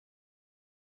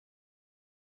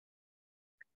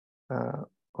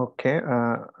Okay,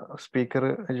 speaker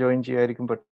join ചെയ്യായിരിക്കും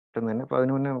പെട്ടെന്ന് തന്നെ. അപ്പോൾ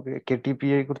അതിനു മുന്നേ നമുക്ക്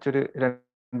KTPI കുറിച്ചൊരു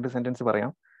 2 സെന്റൻസ്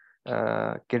പറയാം.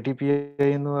 KTPI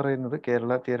എന്ന് പറയുന്നത്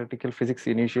കേരള തിയററ്റിക്കൽ ഫിസിക്സ്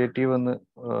ഇനീഷ്യേറ്റീവ് എന്ന്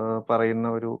പറയുന്ന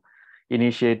ഒരു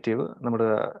ഇനീഷ്യേറ്റീവ്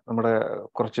നമ്മുടെ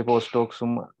കുറച്ച് പോസ്റ്റ്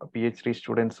ഡോക്സും PhD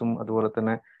സ്റ്റുഡൻസും അതുപോലെ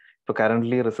തന്നെ ഇപ്പോൾ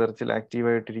കറൻ്റ്ലി റിസർച്ചിൽ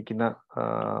ആക്റ്റീവായിട്ടിരിക്കുന്ന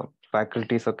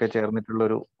ഫാക്കൽറ്റീസ് ഒക്കെ ചേർന്നിട്ടുള്ള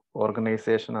ഒരു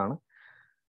ഓർഗനൈസേഷനാണ്.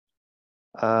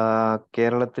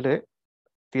 കേരളത്തിലെ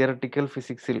തിയററ്റിക്കൽ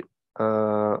ഫിസിക്സിൽ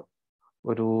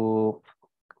ഒരു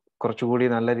കുറച്ചുകൂടി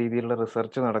നല്ല രീതിയിലുള്ള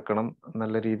റിസർച്ച് നടക്കണം,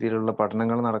 നല്ല രീതിയിലുള്ള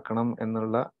പഠനങ്ങൾ നടക്കണം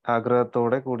എന്നുള്ള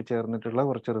ആഗ്രഹത്തോടെ കൂടി ചേർന്നിട്ടുള്ള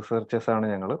കുറച്ച് റിസർച്ചേഴ്സാണ്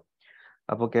ഞങ്ങൾ.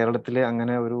 അപ്പോൾ കേരളത്തിലെ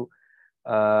അങ്ങനെ ഒരു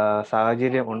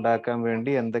സാഹചര്യം ഉണ്ടാക്കാൻ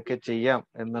വേണ്ടി എന്തൊക്കെ ചെയ്യാം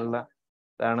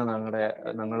എന്നുള്ളതാണ്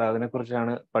ഞങ്ങൾ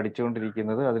അതിനെക്കുറിച്ചാണ്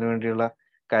പഠിച്ചുകൊണ്ടിരിക്കുന്നത്, അതിനുവേണ്ടിയുള്ള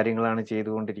കാര്യങ്ങളാണ്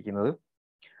ചെയ്തുകൊണ്ടിരിക്കുന്നത്.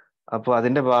 അപ്പോൾ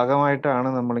അതിൻ്റെ ഭാഗമായിട്ടാണ്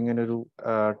നമ്മളിങ്ങനെ ഒരു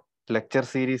ലെക്ചർ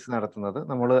സീരീസ് നടത്തുന്നത്.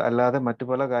 നമ്മൾ അല്ലാതെ മറ്റു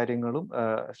പല കാര്യങ്ങളും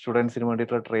സ്റ്റുഡൻസിന്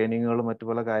വേണ്ടിയിട്ടുള്ള ട്രെയിനിങ്ങുകളും മറ്റു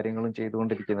പല കാര്യങ്ങളും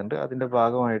ചെയ്തുകൊണ്ടിരിക്കുന്നുണ്ട്. അതിൻ്റെ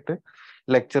ഭാഗമായിട്ട്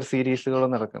ലെക്ചർ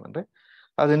സീരീസുകളും നടക്കുന്നുണ്ട്.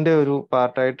 അതിൻ്റെ ഒരു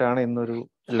പാർട്ടായിട്ടാണ് ഇന്നൊരു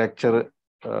ലെക്ചർ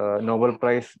നോബൽ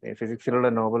പ്രൈസ്, ഫിസിക്സിലുള്ള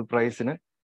നോബൽ പ്രൈസിന്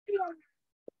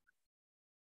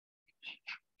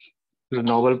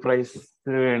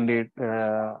വേണ്ടി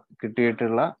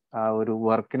കിട്ടിയിട്ടുള്ള ആ ഒരു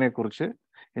വർക്കിനെ കുറിച്ച്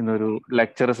ഇന്നൊരു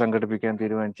ലെക്ചർ സംഘടിപ്പിക്കാൻ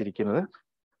തീരുമാനിച്ചിരിക്കുന്നത്.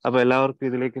 അപ്പൊ എല്ലാവർക്കും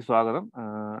ഇതിലേക്ക് സ്വാഗതം.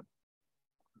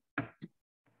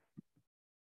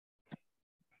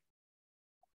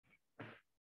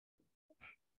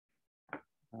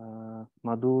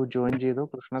 മധു ജോയിൻ ചെയ്തു,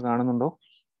 കൃഷ്ണ കാണുന്നുണ്ടോ?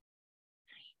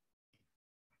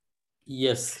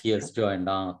 Yes join.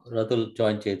 റതുൽ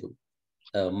ജോയിൻ ചെയ്തു,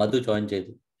 മധു ജോയിൻ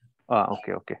ചെയ്തു.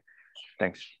 Okay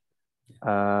thanks.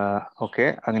 ഓക്കെ,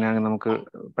 അങ്ങനെയാണെങ്കിൽ നമുക്ക്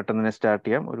പെട്ടെന്ന് തന്നെ സ്റ്റാർട്ട്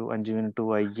ചെയ്യാം. ഒരു 5 മിനിറ്റ്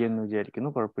വൈകി എന്ന് വിചാരിക്കുന്നു,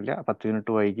 കുഴപ്പമില്ല, 10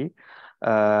 മിനിറ്റ് വൈകി.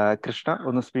 കൃഷ്ണ,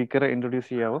 ഒന്ന് സ്പീക്കറെ introduce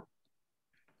ചെയ്യാവോ?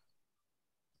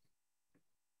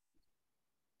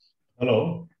 Hello.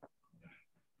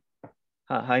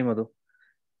 Hi Madhu.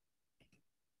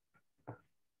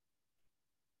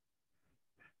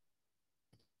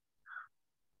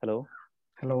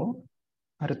 Hello.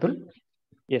 Aratul?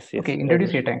 Yes. Okay,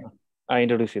 introduce your time.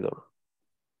 Introduce ചെയ്തോളൂ.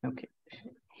 Okay.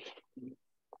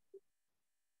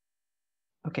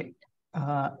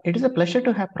 It is a pleasure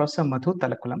to have Professor Madhu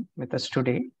Thalakulam with us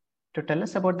today to tell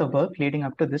us about the work leading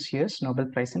up to this year's Nobel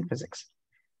Prize in Physics.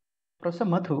 Professor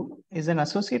Madhu is an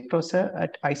associate professor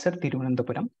at IISER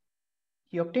Thiruvananthapuram.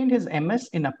 He obtained his MS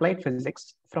in applied physics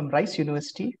from Rice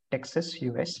University, Texas,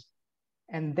 US,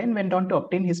 and then went on to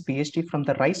obtain his PhD from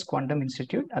the Rice Quantum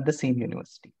Institute at the same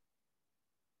university.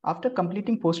 After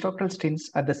completing postdoctoral stints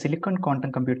at the Silicon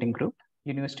Quantum Computing Group,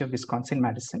 University of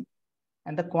Wisconsin-Madison,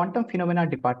 and the Quantum Phenomena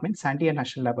Department, Sandia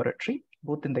National Laboratory,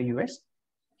 both in the US,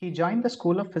 he joined the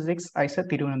School of Physics IISER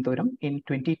Thiruvananthapuram in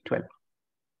 2012.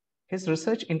 His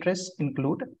research interests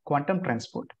include quantum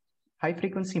transport,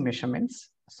 high-frequency measurements,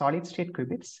 solid-state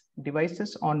qubits,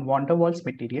 devices on van der Waals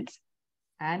materials,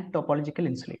 and topological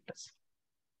insulators.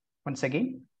 Once again,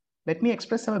 let me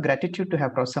express our gratitude to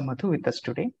have Professor Madhu with us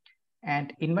today and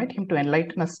invite him to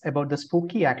enlighten us about the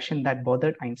spooky action that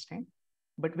bothered Einstein,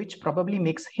 but which probably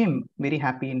makes him very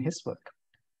happy in his work.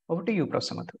 Over to you,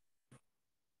 Professor Madhu.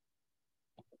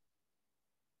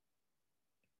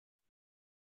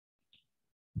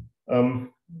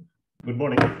 Good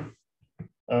morning.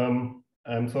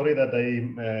 I'm sorry that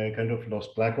I kind of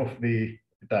lost track of the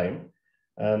time,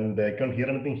 and I can't hear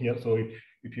anything here. So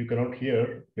if you cannot hear,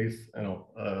 please,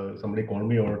 somebody call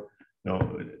me or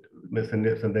send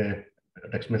a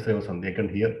text message or something. I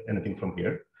can't hear anything from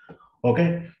here. Okay.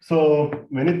 So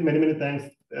many thanks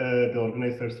the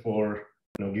organizers for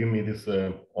giving me this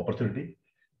opportunity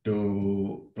to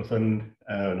present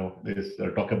this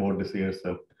talk about this year's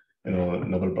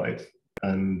Nobel Prize.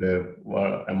 And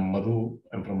I'm Madhu.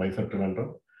 I'm from IISER Thiruvananthapuram,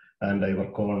 and I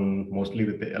work on mostly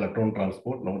with the electron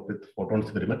transport, not with photons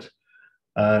very much.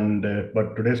 And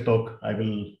but today's talk, I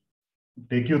will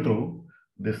take you through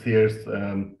this year's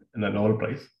Nobel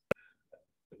Prize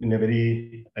in a very,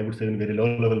 I would say, in a very low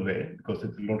level way, because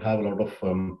it will not have a lot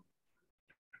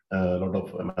of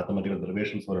mathematical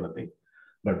derivations or anything,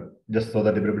 but just so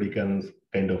that everybody can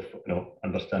kind of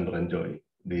understand or enjoy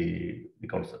the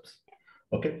concepts.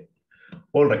 Okay.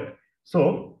 All right. So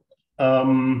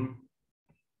one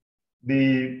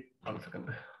second.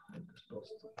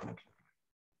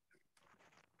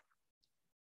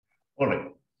 All right.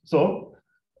 So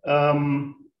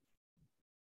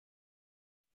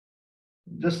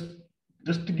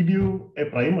just to give you a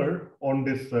primer on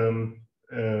this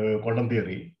quantum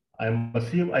theory, I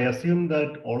assume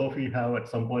that all of you have at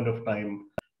some point of time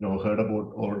heard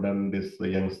about or done this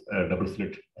Young's double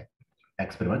slit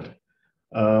experiment.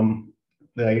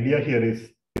 The idea here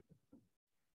is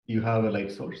you have a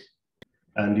light source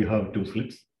and you have two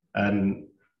slits, and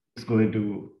it's going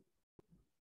to,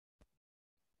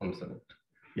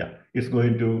 it's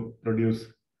going to produce,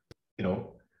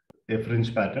 a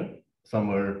fringe pattern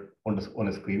somewhere on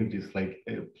a screen, which is like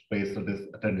a space that is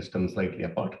at a distance slightly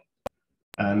apart.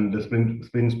 And the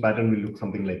fringe pattern will look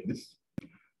something like this.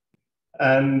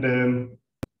 And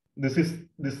this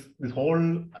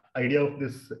whole idea of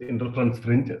this interference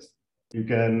fringes you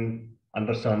can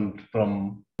understand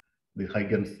from the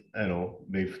Huygens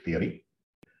wave theory,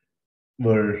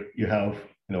 where you have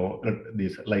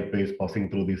these light waves passing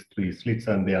through these three slits,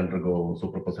 and they undergo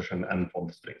superposition and form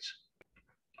this fringe.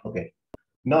 Okay.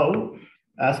 Now,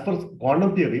 as per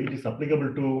quantum theory, which is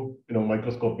applicable to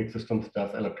microscopic systems such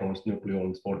as electrons,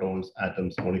 nucleons, photons,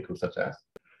 atoms, molecules, such as,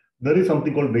 there is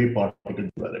something called wave-particle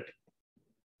duality.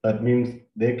 That means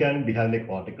they can behave like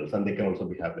particles and they can also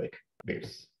behave like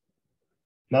waves.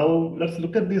 Now, let's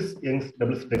look at this Young's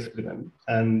double-slit experiment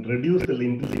and reduce the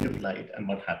intensity of light and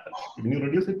what happens. When you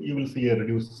reduce it, you will see a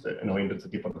reduced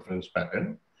intensity for the fringe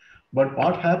pattern. But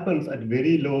what happens at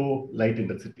very low light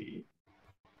intensity,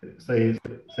 say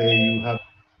you have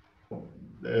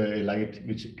a light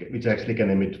which actually can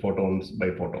emit photons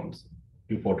by photons,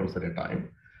 2 photons at a time.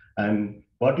 And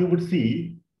what you would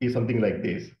see is something like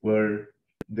this, where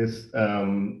this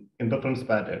interference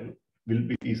pattern will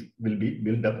be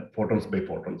built up photons by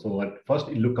photons. So at first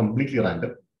it look completely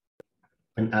random,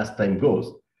 and as time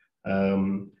goes,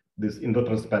 this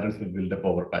interference patterns will build up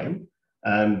over time,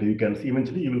 and you can see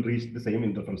eventually you will reach the same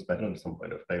interference pattern at some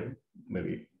point of time,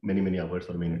 maybe many hours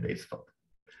or many days.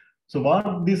 So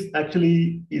what this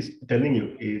actually is telling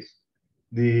you is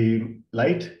the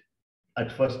light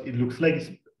at first it looks like it's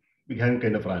becoming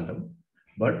kind of random,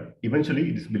 but eventually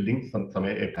it is building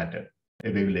a pattern,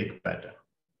 a wave-like pattern.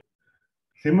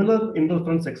 Similar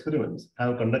interference experiments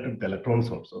have conducted with electrons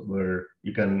also, where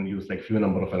you can use like few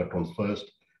number of electrons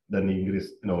first, then you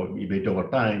increase, you wait over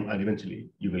time, and eventually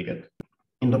you will get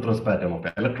interference pattern of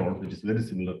electrons, which is very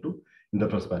similar to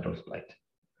interference pattern of light.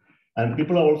 And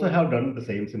people also have done the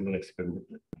same similar experiment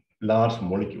with large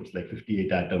molecules, like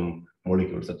 58 atom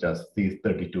molecules, such as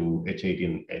C32,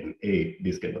 H18, and A,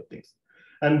 these kind of things.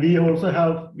 And we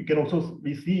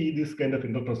see this kind of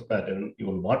interference pattern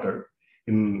in water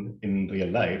in real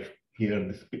life. Here,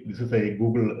 this is a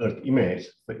Google Earth image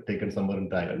taken somewhere in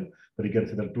Thailand, where you can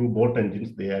see the 2 boat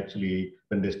engines. They actually,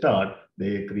 when they start,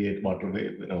 they create water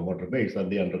waves, and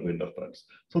they undergo interference.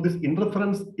 So this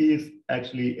interference is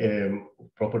actually a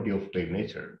property of wave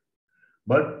nature.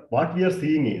 But what we are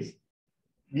seeing is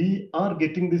we are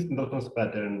getting this interference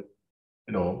pattern,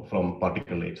 from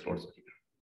particle nature also here.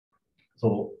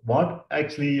 So what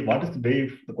is the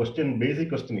wave? The basic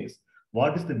question is,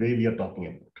 what is the wave we are talking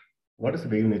about? What is the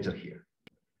wave nature here?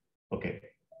 Okay,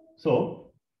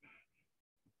 so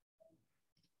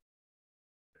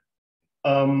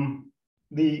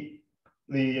the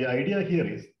idea here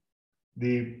is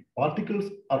the particles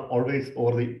are always,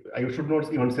 I should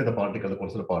not even say the particle, the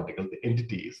concept of particle, the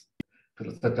entities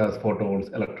such as photons,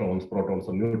 electrons, protons,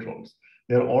 or neutrons,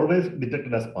 they are always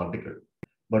detected as particle,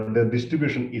 but their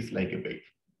distribution is like a wave.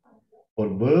 Or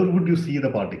where would you see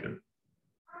the particle?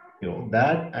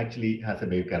 That actually has a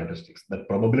wave characteristics, that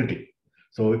probability.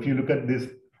 So if you look at this,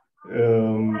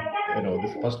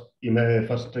 this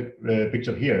first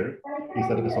picture here is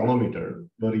that of a sonometer,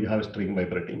 where you have a string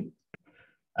vibrating,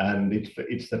 and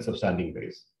it sets of standing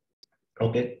waves.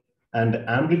 Okay, and the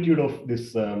amplitude of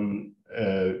this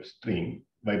string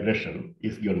vibration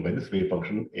is given by this wave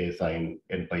function a sine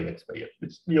n pi x by f,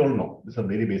 which we all know. These are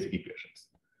very basic equations.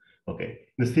 Okay,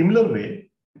 in a similar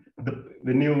way,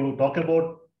 when you talk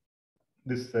about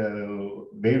this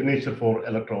wave nature for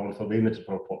electrons or wave nature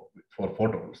for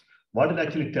photons, what it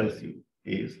actually tells you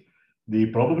is the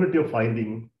probability of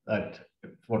finding that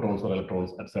photons or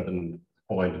electrons at certain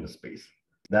point in the space.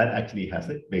 That actually has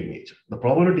a wave nature. The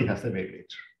probability has a wave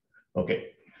nature.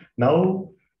 Okay.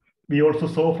 Now, we also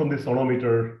saw from the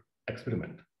sonometer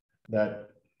experiment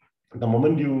that the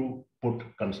moment you put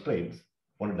constraints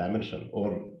on a dimension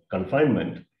or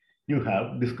confinement, you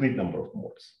have discrete number of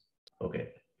modes. Okay.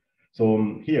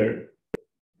 So here,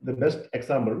 the best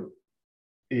example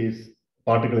is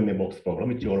particle in a box problem,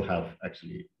 which you all have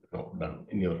actually done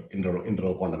in your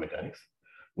intro quantum mechanics,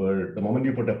 where the moment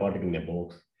you put a particle in a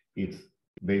box, it's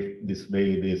this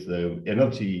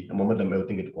energy, a momentum,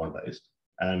 everything is quantized,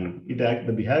 and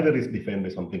the behavior is defined by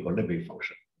something called a wave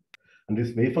function. And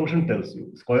this wave function tells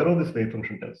you, square of this wave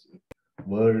function tells you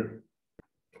where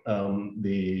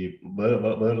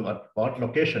what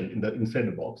location inside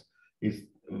the box is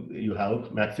you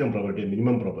have maximum probability and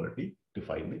minimum probability to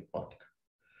find the particle.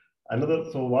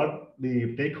 So what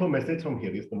the take-home message from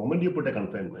here is, the moment you put a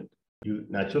confinement, you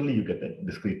naturally get a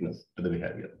discreteness to the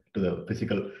behavior, to the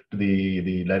physical, to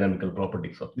the dynamical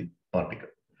properties of the particle.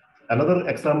 Another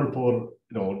example for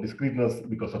discreteness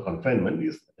because of confinement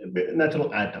is a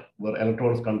natural atom, where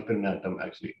electrons confined atom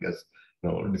actually gets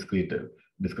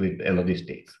discrete energy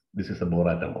states. This is a Bohr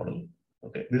atom model.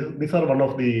 Okay, these are one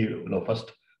of the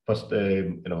first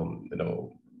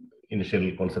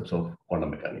initial concepts of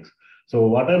quantum mechanics. So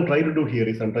what I'm trying to do here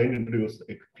is I'm trying to introduce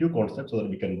a few concepts so that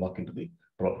we can walk into the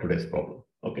today's problem.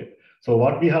 Okay, so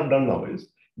what we have done now is,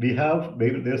 there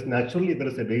is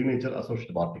a wave nature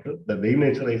associated particle. The wave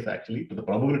nature is actually to the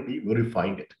probability where you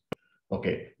find it.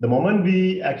 Okay, the moment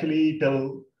we actually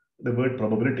tell the word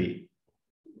probability,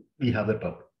 we have the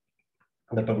trouble.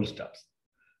 The trouble starts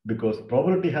because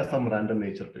probability has some random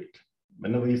nature to it.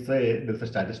 Whenever we say there's a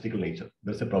statistical nature,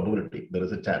 there's a probability, there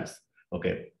is a chance.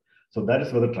 Okay, so that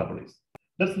is where the trouble is.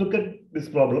 Let's look at this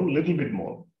problem a little bit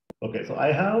more. Okay, so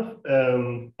I have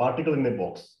particle in a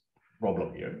box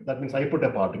problem here. That means I put a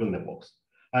particle in a box,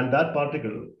 and that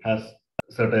particle has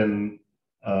certain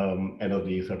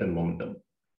energy, certain momentum.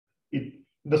 It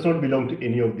does not belong to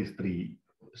any of these three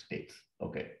states.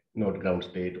 Okay, not ground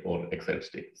state or excited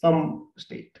state, some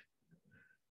state.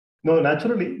 Now,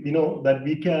 naturally, we know that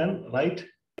we can write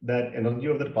that energy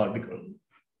of that particle,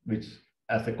 which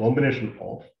as a combination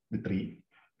of the three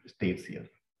states here.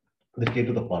 The state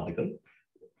of the particle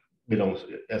belongs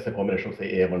as a combination of,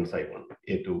 say, A1 psi 1,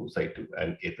 A2 psi 2,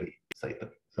 and A3 psi 3,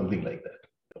 something like that.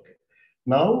 Okay.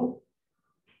 Now,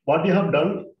 what you have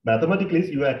done mathematically is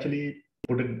you actually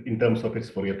put it in terms of its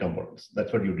Fourier components.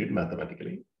 That's what you did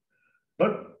mathematically.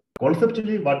 But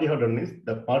conceptually, what you have done is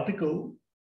the particle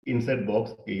inside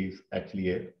box is actually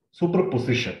a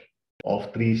superposition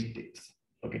of three states.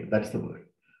 Okay, that's the word.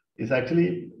 It's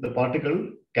actually the particle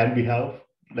can behave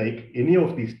like any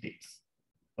of these states.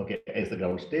 Okay, as a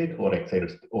ground state or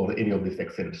excited or any of these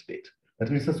excited states.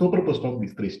 That means a superposition of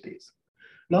these three states.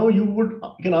 Now you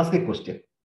can ask a question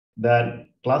that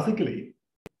classically,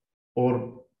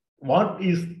 or what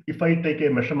is if I take a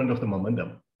measurement of the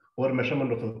momentum or a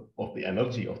measurement of the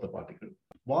energy of the particle,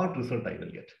 what result I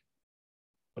will get?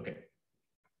 Okay.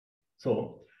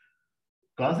 So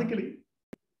classically,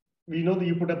 we know that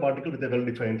you put a particle with a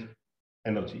well-defined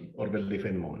energy or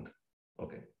well-defined moment.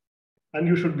 Okay. And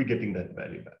you should be getting that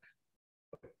value back.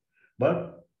 Okay.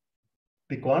 But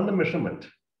the quantum measurement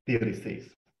theory says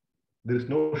there is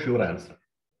no sure answer.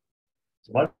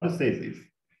 So what it says is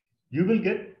you will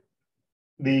get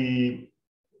you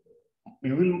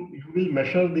will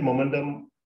measure the momentum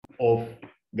of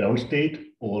ground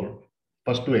state or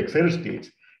first two excited states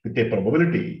with a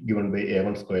probability given by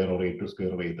A1 square or A2 square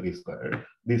or A3 square.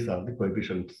 These are the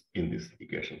coefficients in this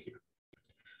equation here.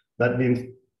 That means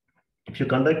if you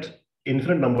conduct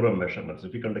infinite number of measurements,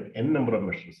 if you conduct n number of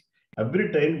measurements,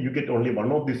 every time you get only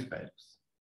one of these values,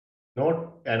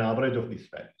 not an average of these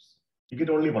values. You get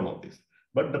only one of these.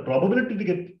 But the probability to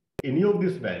get any of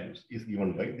these values is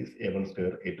given by this A1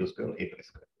 square, A2 square, A3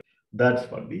 square. That's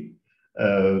what the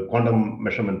quantum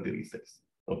measurement theory says.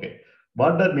 Okay.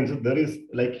 What that means is there is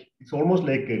like, it's almost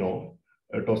like,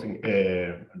 tossing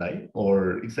a die,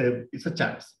 or it's a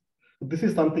chance. This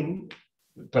is something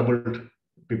troubled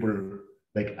people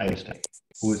like Einstein,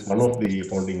 who is one of the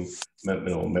founding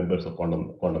members of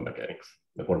quantum mechanics,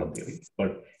 the quantum theory.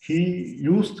 But he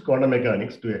used quantum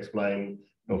mechanics to explain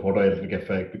the photoelectric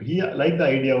effect. He liked the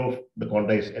idea of the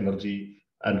quantized energy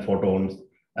and photons,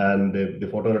 and the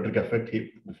photoelectric effect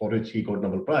for which he got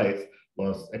Nobel Prize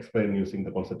was explained using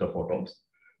the concept of photons.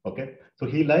 Okay, so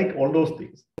he liked all those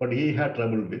things, but he had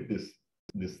trouble with this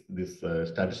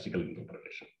statistical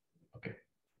interpretation. Okay,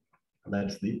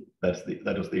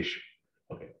 that was the issue.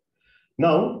 Okay,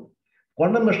 now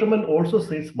quantum measurement also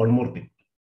says one more thing.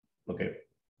 Okay,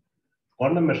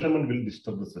 quantum measurement will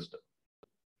disturb the system.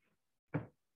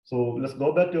 So let's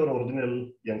go back to our original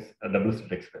Young's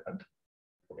double-slit experiment,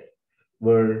 okay,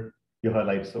 where you have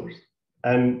light source,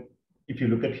 and if you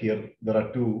look at here, there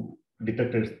are two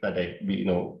detectors that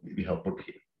we have put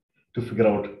here to figure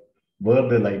out where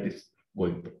the light is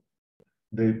going to.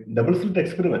 The double-slit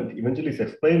experiment eventually is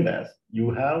explained as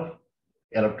you have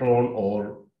electron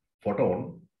or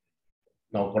photon.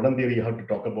 Now, quantum theory, you have to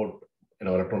talk about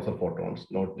electrons or photons,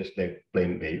 not just like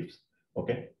plain waves.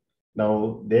 Okay.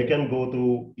 Now they can go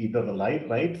to either the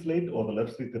right slit or the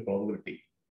left slit, the probability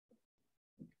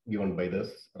given by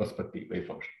this respective wave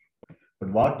function. But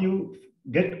what you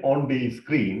get on the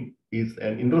screen is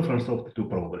an interference of the two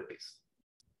probabilities.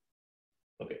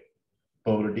 Okay,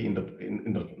 probability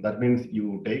that means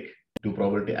you take two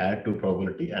probability, add two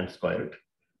probability, and square it.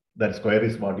 That square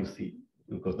is what you see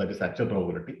because that is actual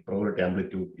probability, probability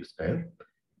amplitude is square,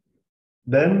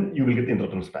 then you will get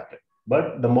interference pattern.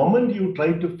 But the moment you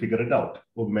try to figure it out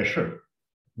or measure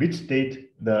which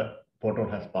state the photon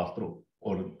has passed through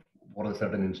or for a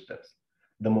certain instance,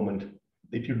 the moment,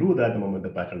 if you do that, the moment the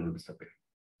pattern will disappear.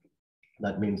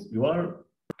 That means you are,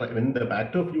 when the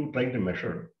act of you trying to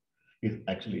measure is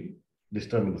actually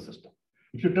disturbing the system.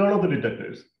 If you turn off the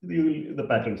detectors, the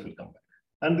patterns will come back.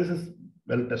 And this is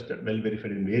well tested, well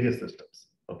verified in various systems.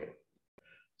 Okay.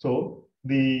 So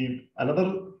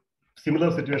another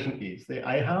similar situation is, say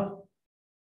I have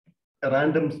a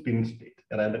random spin state,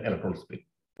 a random electron spin.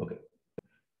 Okay.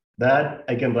 That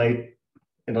I can write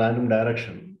in random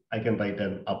direction. I can write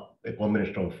a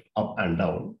combination of up and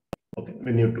down. Okay.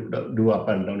 When you do up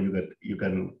and down, you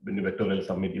can when you vectorial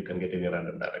sum it, you can get in a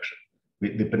random direction,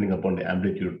 depending upon the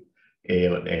amplitude A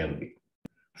and B.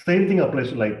 Same thing applies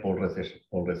to light polarization.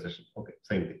 Okay,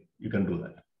 same thing. You can do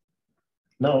that.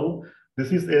 Now,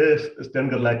 this is a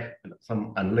Stern-Gerlach,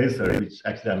 some analyzer which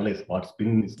actually analyzes what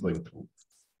spin is going through.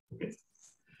 Okay.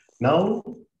 Now,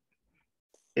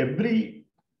 every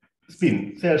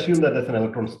spin, say assume that there's an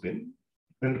electron spin,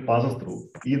 when it passes through,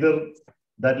 either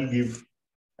that will give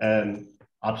an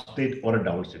up state or a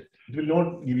down state. It will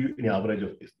not give you any average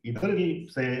of this. Either it will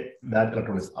say that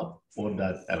electron is up or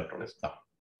that electron is down,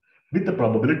 with the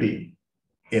probability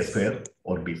A square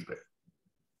or B square.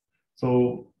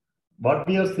 So what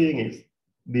we are seeing is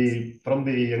from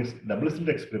the double-slit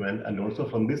experiment and also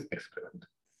from this experiment,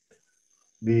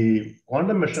 the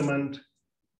quantum measurement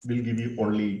will give you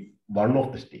only one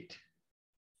of the state.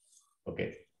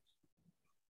 Okay.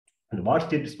 And what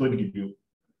state is going to give you?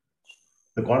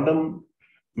 The quantum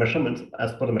measurements,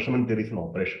 as per the measurement theory, is an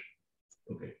operation.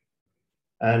 Okay.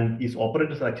 And its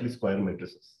operators are actually square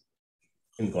matrices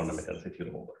in quantum mechanics, if you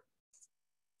remember.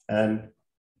 And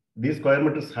these square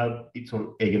matrices have its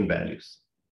own eigenvalues.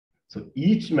 So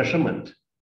each measurement,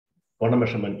 quantum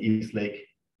measurement, is like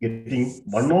getting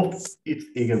one of its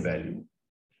eigenvalue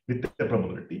with the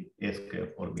probability A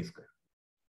square or B square.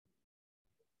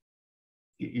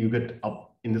 You get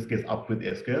up, in this case, up with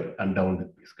A square and down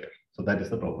with B square. So that is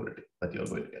the probability that you are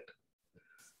going to get.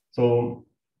 So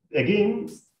again,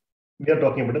 we are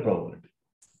talking about a probability.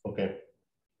 Okay.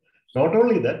 Not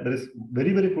only that, there is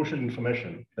very, very crucial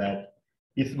information that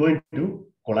it's going to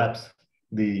collapse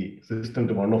the system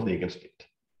to one of the eigenstate.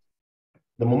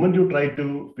 The moment you try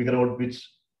to figure out which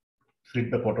slit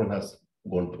the photon has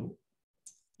gone through,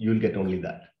 you will get only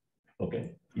that.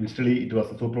 Okay. Initially, it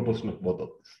was a superposition of both of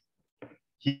this.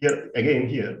 Here,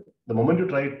 the moment you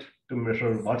try to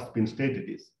measure what spin state it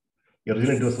is,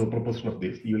 originally it was a superposition of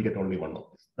this, you will get only one of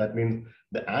this. That means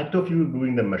the act of you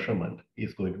doing the measurement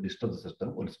is going to disturb the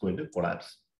system, or it's going to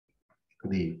collapse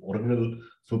the original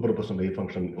superposition wave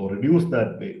function, or reduce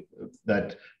that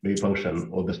wave function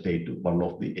or the state to one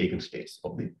of the eigenstates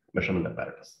of the measurement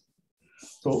apparatus.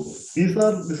 So this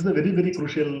is a very, very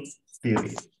crucial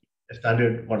theory, a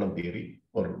standard quantum theory,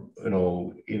 or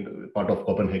in part of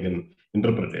Copenhagen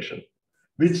interpretation,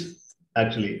 which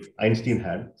actually Einstein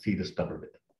had serious trouble with.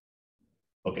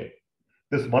 Okay.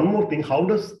 There's one more thing. How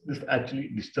does this actually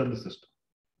disturb the system?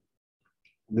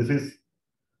 This is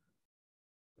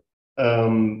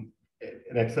an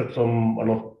excerpt from one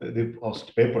of the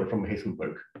first paper from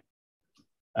Heisenberg.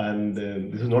 And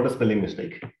this is not a spelling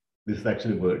mistake. This is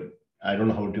actually a word. I don't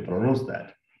know how to pronounce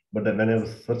that. But then when I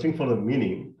was searching for the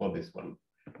meaning for this one,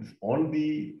 it's on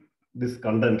this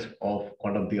content of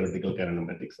quantum theoretical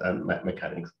kinematics and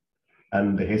mechanics.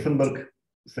 And Heisenberg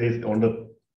says on the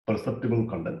perceptible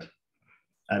content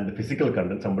and the physical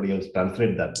content, somebody else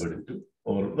translate that word into,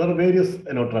 or there are various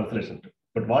translations.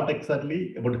 But what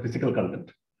exactly about the physical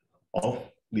content of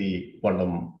the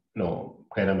quantum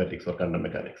kinematics or quantum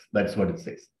mechanics? That's what it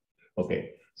says.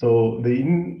 Okay. So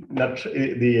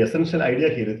the essential idea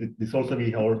here is this also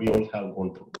we all have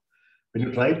gone through. When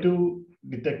you try to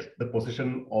detect the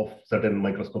position of certain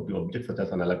microscopic objects, such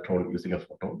as an electron using a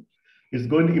photon, it's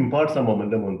going to impart some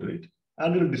momentum onto it,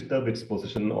 and it will disturb its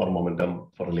position or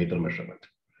momentum for a later measurement.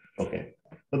 Okay,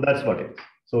 so that's what it is.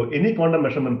 So any quantum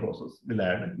measurement process will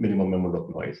add minimum amount of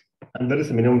noise, and there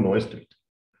is a minimum noise to it.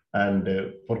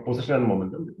 And for position and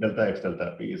momentum, delta x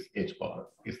delta p is h bar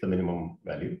is the minimum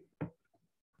value.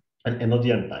 And energy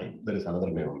and time, there is another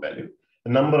minimum value.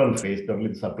 The number and phase, currently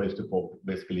this applies to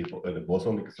basically for the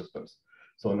bosonic systems.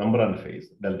 So number and phase,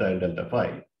 delta and delta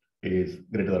phi is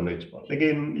greater than h bar.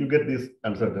 Again, you get this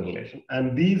uncertain relation.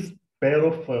 And these pair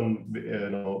of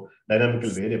dynamical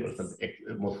variables,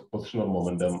 position or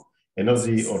momentum,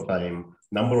 energy or time,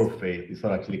 number of phase, these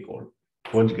are actually called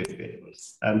conjugate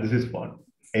variables. And this is what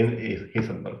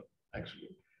Heisenberg actually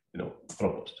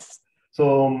proposed.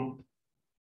 So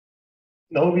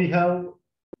now we have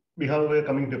a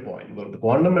coming to a point where the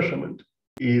quantum measurement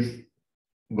is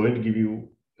going to give you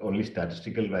only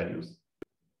statistical values.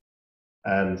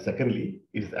 And secondly,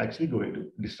 it is actually going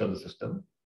to disturb the system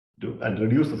and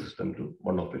reduce the system to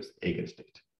one of its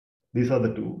eigenstate. These are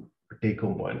the two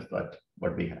take-home points that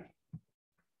what we have.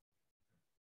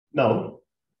 Now,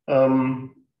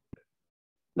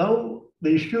 now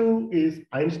the issue is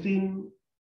Einstein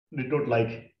did not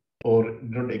like or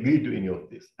did not agree to any of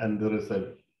this, and there is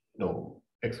a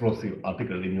explosive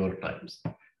article in New York Times,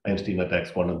 Einstein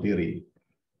attacks quantum theory,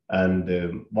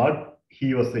 and what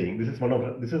he was saying, this is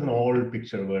an old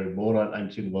picture where Bohr and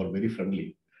Einstein were very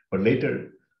friendly, but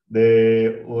later they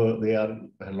are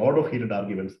a lot of heated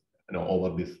arguments, over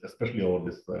this, especially over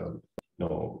this,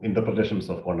 interpretations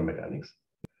of quantum mechanics.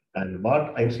 And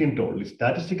what Einstein told is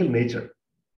statistical nature,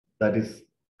 that is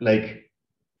like,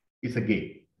 it's a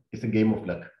game. It's a game of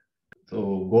luck.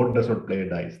 So God does not play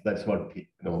dice. That's what he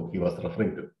was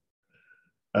referring to.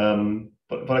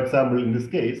 For example, in this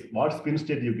case, what spin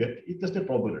state you get is just a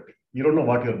probability. You don't know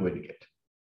what you're going to get.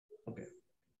 Okay.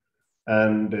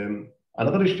 And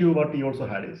another issue what he also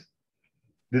had is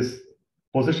this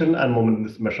position and moment,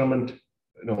 this measurement.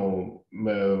 You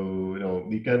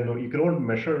cannot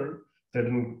measure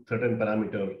certain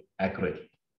parameter accurately.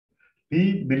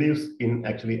 He believes in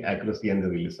actually accuracy and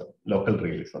realism, local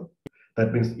realism.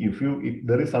 That means if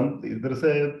there is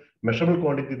a measurable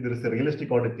quantity, there is a realistic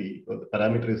quantity, or the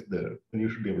parameter is there, then you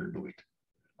should be able to do it.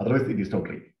 Otherwise, it is not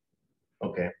real.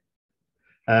 Okay.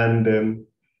 And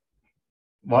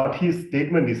what his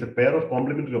statement is, a pair of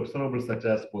complementary observables such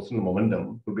as positional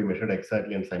momentum could be measured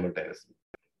exactly and simultaneously.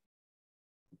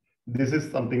 This is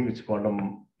something which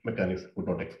quantum mechanics could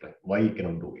not explain, why he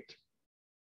cannot do it.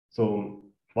 So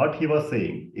what he was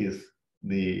saying is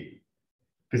the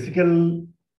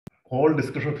whole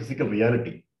discussion of physical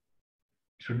reality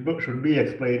should be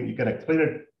explained. You can explain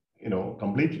it,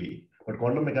 completely, but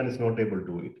quantum mechanics is not able to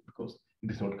do it because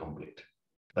it is not complete.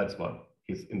 That's what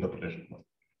his interpretation was.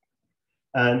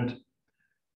 And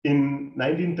in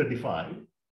 1935,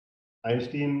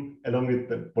 Einstein, along with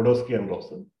Podolsky and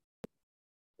Rosen,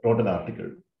 wrote an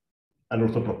article and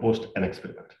also proposed an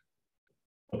experiment.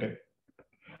 Okay.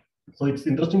 So it's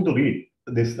interesting to read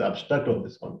this abstract of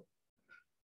this one.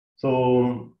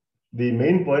 So the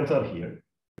main points are here.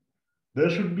 There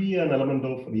should be an element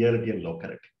of reality and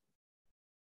locality.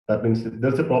 That means if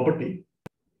there's a property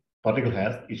particle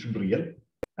has, it should be real,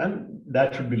 and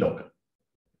that should be local,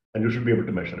 and you should be able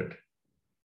to measure it.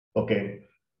 Okay.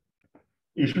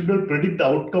 You should not predict the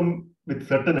outcome with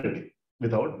certainty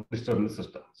without disturbing the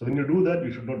system. So when you do that,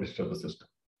 you should not disturb the system.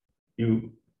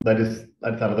 That's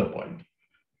another point.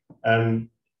 And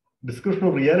description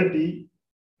of reality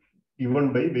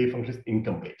given by wave function is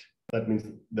incomplete. That means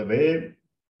the way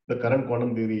the current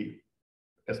quantum theory,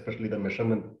 especially the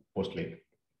measurement postulate,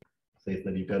 says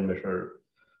that you can measure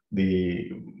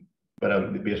the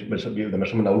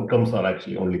measurement outcomes are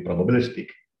actually only probabilistic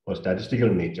or statistical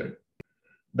in nature.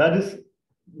 That is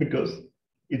because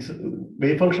it's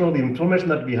wave function of the information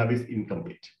that we have is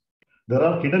incomplete. There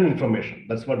are hidden information.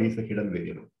 That's what is a hidden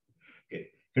variable. Okay.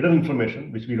 Hidden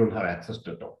information which we don't have access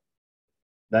to at all.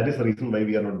 That is the reason why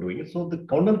we are not doing it. So the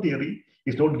quantum theory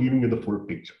is not giving you the full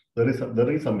picture. There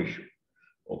is some issue.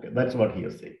 Okay, that's what he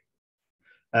is saying.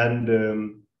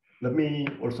 And let me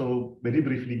also very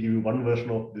briefly give you one version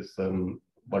of this,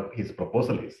 what his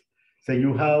proposal is. Say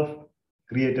you have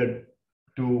created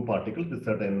two particles with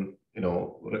certain,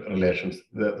 relations,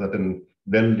 certain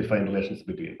well-defined relations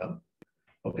between them.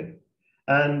 Okay,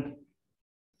 and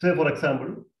say for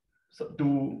example,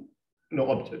 two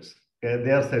objects. Okay,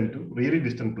 they are sent to really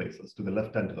distant places, to the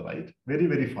left and to the right, very,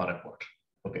 very far apart.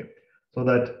 Okay, so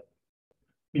that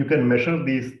you can measure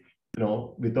these,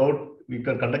 without, you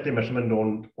can conduct a measurement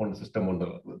on the system on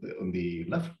the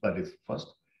left, that is first,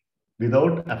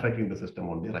 without affecting the system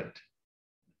on the right.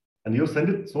 And you send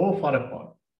it so far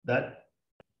apart that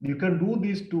you can do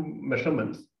these two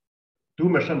measurements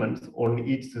on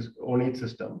each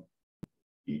system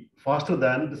faster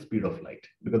than the speed of light,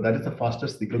 because that is the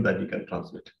fastest signal that you can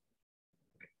transmit.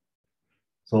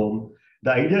 So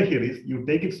the idea here is you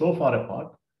take it so far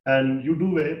apart and you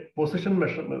do a position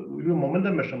measurement, you do a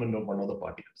momentum measurement of one of the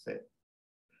particles, say.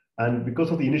 And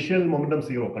because of the initial momentum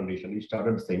zero condition, you start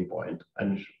at the same point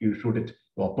and you shoot it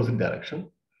the opposite direction.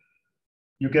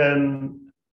 You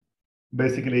can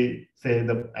basically say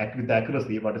with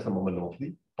accuracy what is the momentum of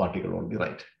the particle on the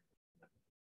right.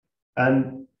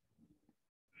 And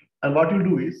what you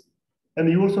do is, and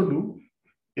you also do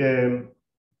a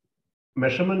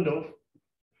measurement of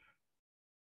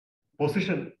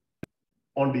position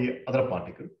on the other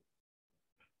particle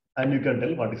and you can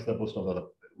tell what is the position of the other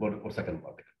or second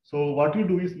particle. So what you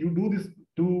do is you do this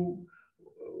two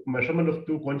measurement of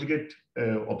two conjugate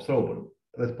observable,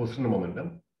 that's position and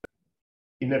momentum,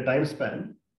 in a time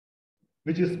span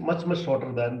which is much, much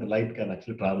shorter than the light can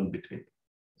actually travel between.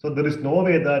 So there is no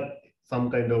way that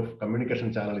some kind of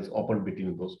communication channel is open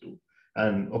between those two.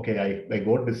 And okay, I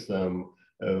got this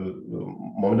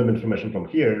momentum information from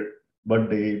here, but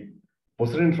the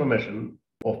position information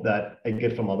of that I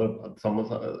get from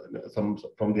some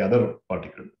from the other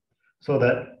particle, so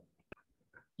that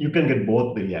you can get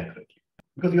both very accurately,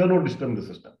 because you are not disturbing the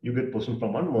system. You get position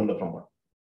from one, momentum from one.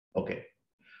 Okay,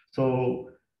 so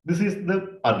this is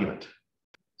the argument.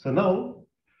 So now,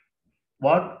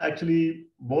 what actually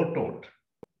Bohr taught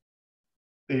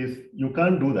is you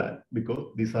can't do that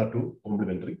because these are two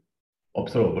complementary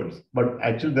observables. But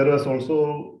actually, there was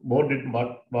also Bohr did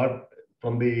what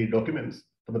from the documents,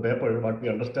 from the paper, what we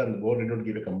understand, Bohr did not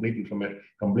give a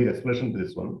complete explanation to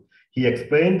this one. He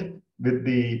explained with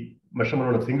the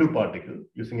measurement of a single particle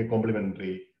using a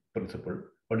complementary principle,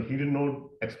 but he did not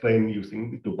explain using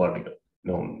the two particle.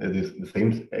 No, it is the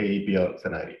same AEPR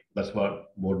scenario. That's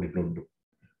what Bohr did not do.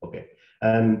 Okay.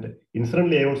 And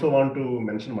incidentally, I also want to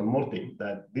mention one more thing,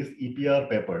 that this EPR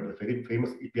paper, the very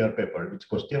famous EPR paper, which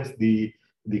questions the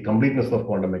completeness of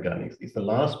quantum mechanics, is the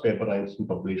last paper Einstein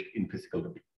published in Physical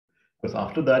Review. Because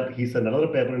after that, he sent another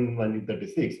paper in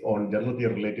 1936 on general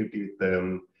theory of relativity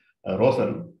with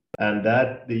Rosen, and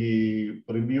that the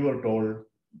reviewer told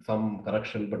some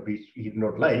correction, but which he did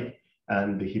not like.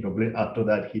 And he published, after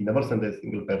that, he never sent a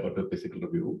single paper to Physical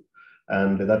Review.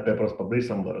 And that paper was published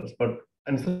somewhere else.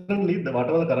 And suddenly,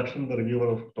 whatever the correction the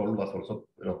reviewer told was also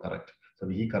correct. So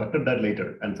he corrected that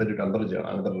later and sent it to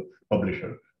another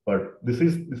publisher. But this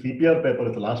EPR paper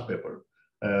is the last paper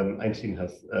Einstein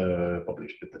has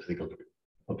published with the Physical Review.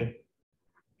 Okay,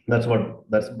 that's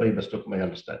by best of my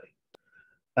understanding.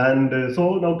 And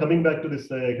so now coming back to this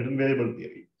hidden variable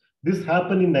theory, this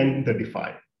happened in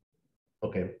 1935.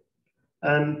 Okay.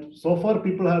 And so far,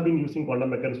 people have been using quantum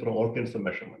mechanics for all kinds of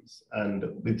measurements, and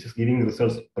which is giving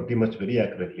results pretty much very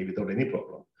accurately without any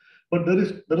problem. But there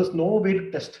is no way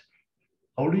to test.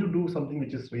 How do you do something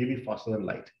which is really faster than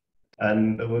light,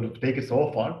 and take it so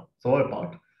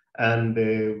apart, and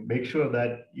make sure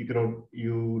that you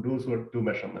do sort of two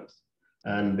measurements,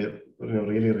 and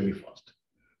really, really fast.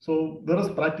 So there is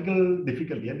practical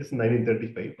difficulty, and this is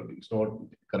 1935, but it's not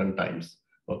current times.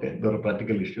 Okay, there are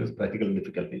practical issues, practical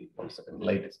difficulty. 1 second,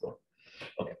 light is gone.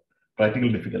 Okay,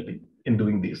 practical difficulty in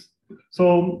doing this.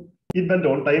 So it went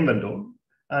on, time went on,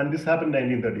 and this happened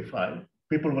in 1935.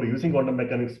 People were using quantum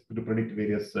mechanics to predict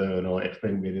various,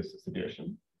 explain various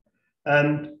situations.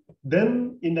 And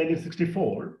then in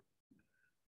 1964,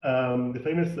 the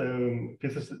famous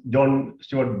physicist John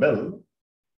Stuart Bell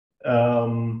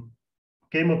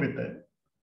came up with a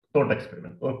thought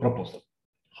experiment or proposal.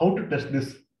 How to test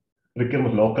this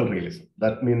requirement of local realism.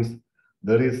 That means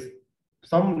there is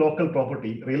some local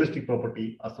property, realistic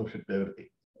property associated with everything,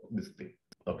 this thing.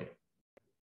 Okay.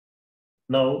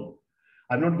 Now,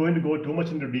 I'm not going to go too much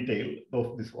into detail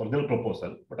of this original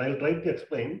proposal, but I'll try to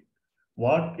explain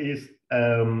what is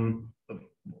the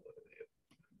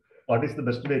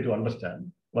best way to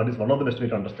understand, what is one of the best way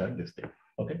to understand this thing.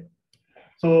 Okay.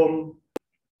 So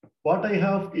what I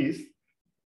have is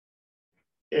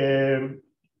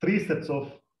 3 sets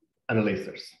of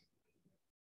analyzers,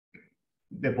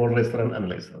 the polarizer and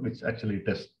analyzer, which actually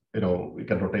test, we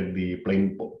can rotate the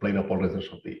plane of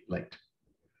polarization of the light.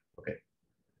 Okay,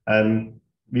 and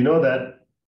we know that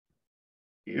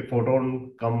a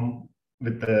photon come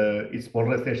with its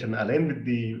polarization aligned with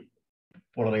the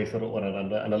polarizer or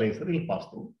an analyzer, it will pass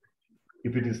through.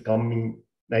 If it is coming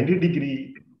 90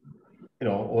 degree,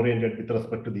 oriented with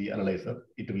respect to the analyzer,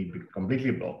 it will be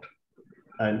completely blocked.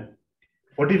 And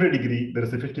 45 degree, there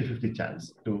is a 50-50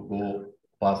 chance to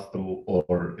pass through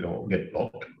or get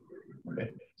blocked.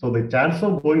 Okay, so the chance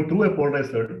of going through a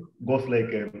polarizer goes like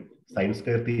sine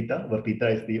square theta, where theta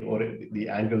is the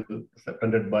angle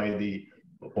separated by the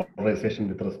polarization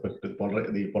with respect to the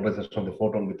polarization of the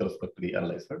photon with respect to the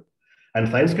analyzer, and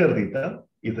sine square theta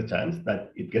is the chance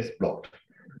that it gets blocked,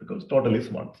 because total is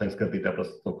 1. Sine square theta plus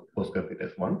cos square theta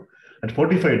is 1. At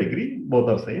 45 degree, both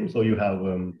are same, so you have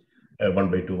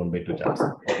 1/2 chance.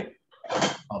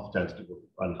 Half chance to go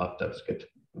and half chance to get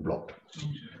blocked.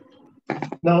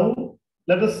 Now,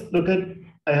 let us look at,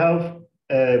 I have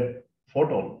a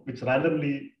photon which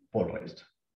randomly polarized.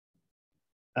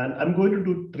 And I'm going to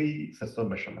do 3 sets of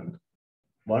measurement.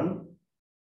 One,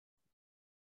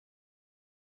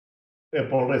 a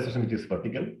polarization which is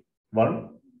vertical.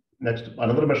 One, next,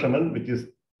 another measurement which is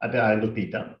at an angle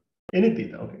theta. Any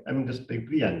theta, okay. I'm just taking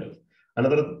 3 angles.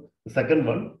 The second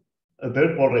one, a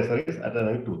third polarizer is at an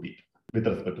angle 2 theta with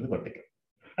respect to the vertical.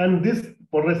 And this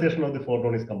polarization of the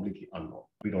photon is completely unknown.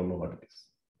 We don't know what it is.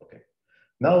 Okay.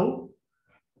 Now,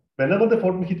 whenever the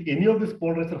photon hits any of this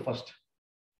polarizer first,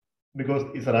 because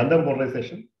it's a random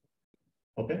polarization,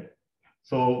 okay,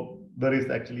 so there is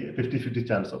actually a 50-50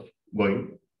 chance of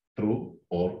going through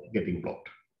or getting blocked.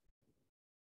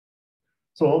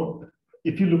 So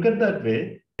if you look at that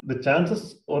way, the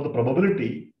chances or the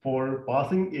probability for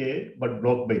passing A but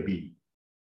blocked by B,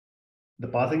 the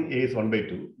passing A is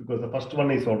 1/2 because the first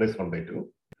one is always 1/2.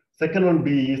 Second one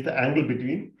B is the angle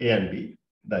between A and B,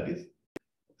 that is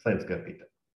sin square theta.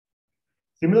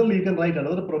 Similarly, you can write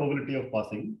another probability of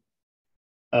passing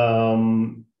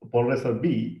polarizer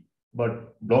B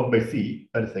but blocked by C,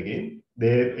 that is again,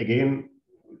 they again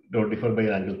differ by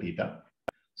angle theta.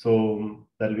 So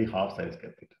that will be half sin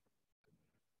square theta.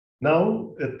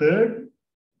 Now, a third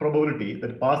probability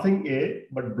that passing A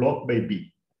but blocked by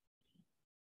B,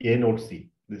 A naught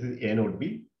C. This is A naught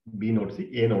B, B naught C,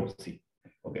 A naught C.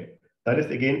 Okay. That is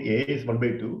again A is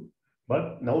 1/2,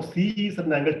 but now C is at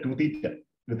an angle 2 theta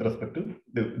with respect to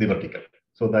the vertical.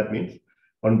 So that means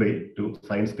 1/2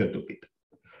 sin square 2 theta.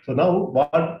 So now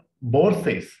what Bohr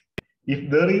says, if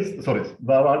there is, sorry,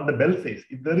 what the Bell says,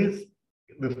 if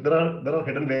there are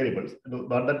hidden variables,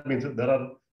 what that means is there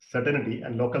are certainty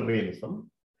and local realism,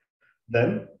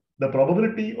 then the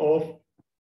probability of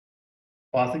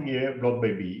passing A blocked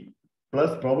by B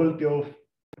plus probability of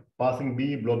passing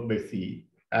B blocked by C,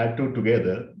 add two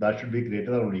together, that should be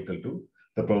greater than or equal to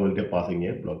the probability of passing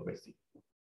A blocked by C.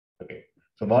 Okay.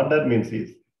 So what that means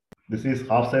is, this is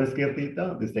half sin square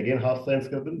theta, this is again half sin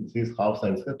square theta, this is half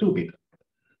sin square 2 theta.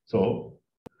 So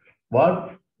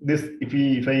what this,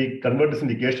 if I convert this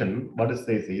into equation, what it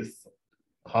says is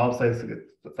half sin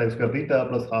square theta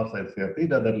plus half sin square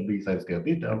theta, that will be sin square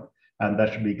theta, and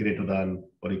that should be greater than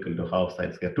or equal to half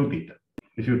sin square 2 theta.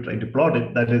 If you try to plot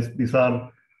it, that is, these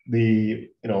are the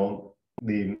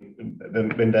the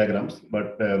Venn diagrams,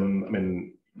 but I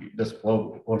mean, just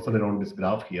also around this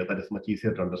graph here, that is much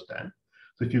easier to understand.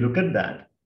 So if you look at that,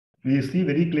 we see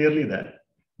very clearly that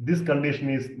this condition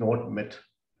is not met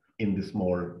in this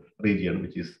small region,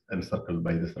 which is encircled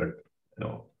by this red,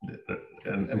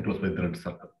 enclosed by the red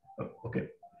circle. Okay.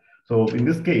 So in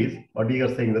this case, what we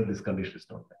are saying that this condition is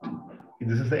not met.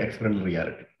 This is the experimental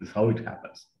reality. This is how it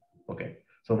happens. Okay.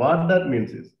 So what that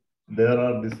means is there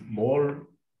are this Bohr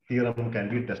theorem can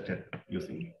be tested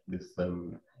using this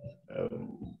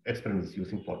experiments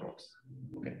using photons.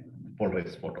 Okay.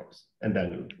 Polarized photons,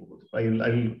 entangled. I'm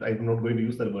not going to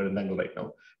use the word entangle right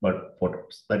now, but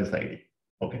photons. That is the idea.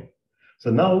 Okay. So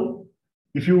now,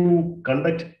 if you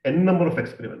conduct n number of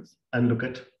experiments and look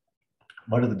at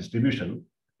what is the distribution,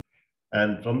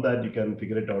 and from that you can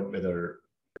figure it out whether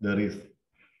there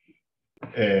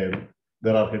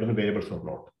are hidden variables or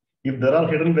not. If there are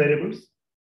hidden variables,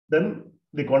 then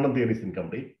the quantum theory is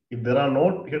incomplete. If there are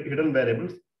not hidden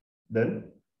variables,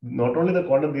 then not only the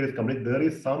quantum theory is complete, there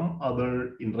is some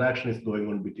other interaction is going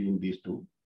on between these two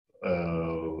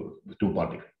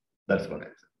particles. That's what I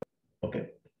said. Okay.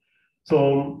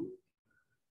 So,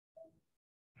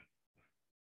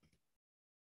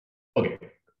 okay.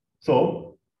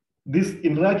 So this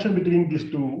interaction between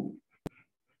these two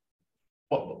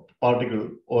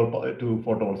particles or two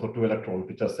photons or two electrons,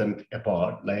 which are sent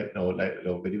apart, very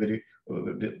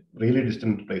really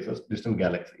distant places, distant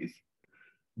galaxies,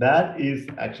 that is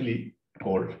actually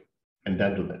called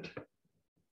entanglement.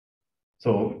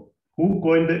 So who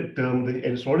coined the term? The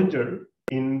Schrödinger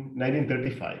in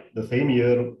 1935, the same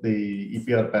year the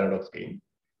EPR paradox came,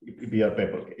 EPR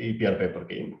paper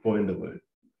came, coined the word,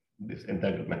 this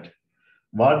entanglement.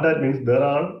 What that means, there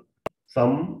are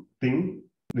something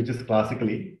which is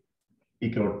classically you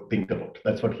cannot think about.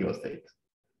 That's what he was saying.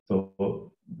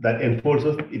 So that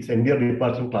enforces its entire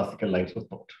departure from classical lines of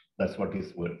thought. That's what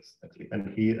his words actually.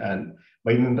 And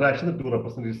by interaction, the two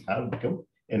representatives have become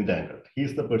entangled. He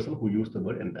is the person who used the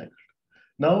word entangled.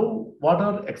 Now, what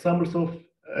are examples of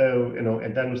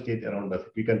entangled state around us?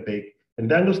 We can take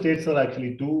entangled states are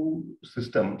actually two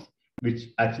systems which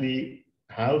actually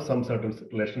have some certain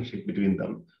relationship between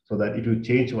them, so that if you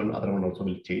change one, other one also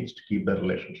will change to keep the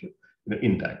relationship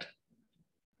intact.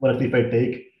 But if I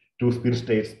take two spin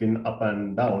states, spin up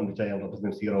and down, which I have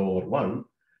represented 0 or 1,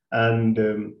 and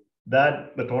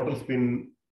that the total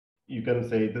spin, you can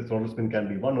say the total spin can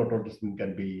be 1 or total spin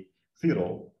can be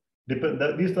 0.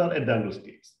 These are entangled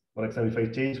states. For example,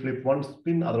 if I flip one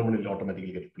spin, other one will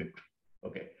automatically get flipped.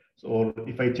 Okay. So, or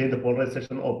if I change the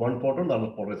polarization of one photon, the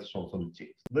other polarization also will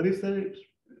change. There is a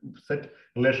set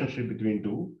relationship between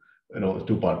two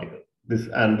particles.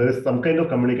 And there is some kind of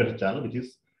communication channel which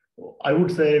is I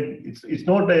would say it's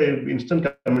not a instant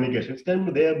communication. It's kind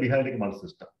of they are behind like one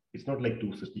system. It's not like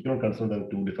two systems. You cannot consider them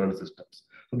two different systems.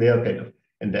 So they are kind of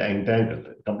entangled,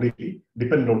 completely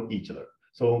dependent on each other.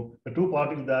 So the two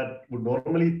parties that would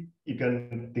normally you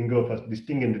can think of as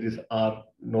distinct entities are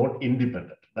not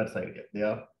independent. That's the idea. They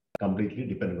are completely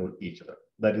dependent on each other.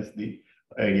 That is the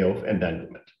idea of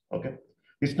entanglement. Okay.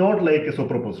 It's not like a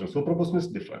superposition. Superposition is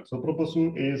different.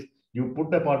 Superposition is you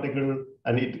put a particle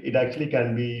and it actually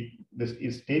can be, this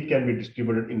state can be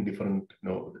distributed in different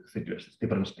situations,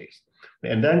 different states.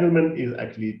 The entanglement is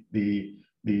actually the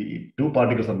two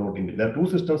particles are not independent. There are two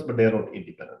systems, but they are not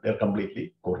independent. They are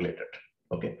completely correlated.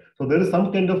 Okay. So there is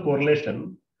some kind of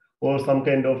correlation or some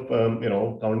kind of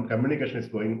communication is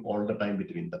going all the time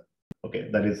between them. Okay.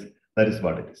 That is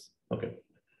what it is. Okay.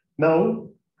 Now,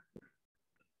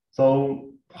 so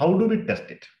how do we test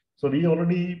it? So we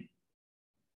already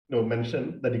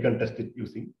mentioned that you can test it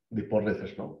using the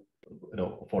polarization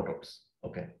of photons.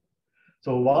 Okay.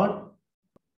 So what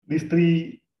these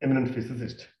three eminent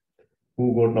physicists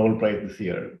who got Nobel Prize this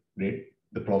year did,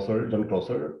 John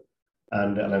Clauser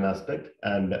and Alain Aspect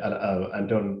and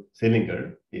Anton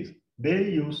Zeilinger, is they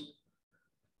used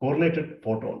correlated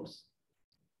photons.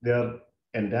 They are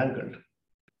entangled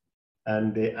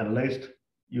and they analyzed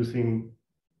using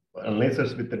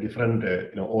analyzers with a different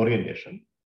orientation,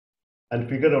 and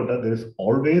figured out that there is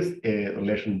always a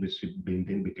relationship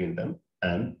between them,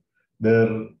 and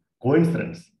their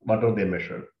coincidence, whatever they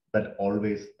measure, that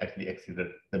always actually exceeded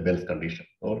the Bell's condition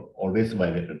or always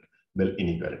violated Bell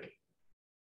inequality.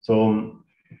 So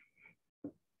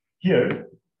here,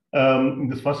 in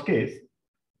this first case,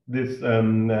 this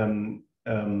John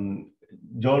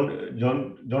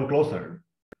Clauser,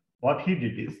 what he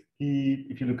did is,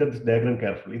 if you look at this diagram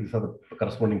carefully, these are the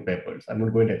corresponding papers. I'm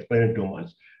not going to explain it too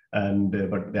much. And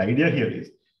but the idea here is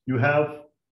you have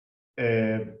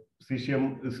a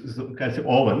cesium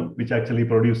oven which actually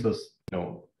produces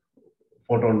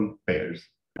photon pairs,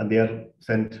 and they are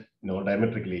sent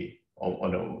diametrically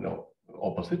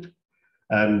opposite,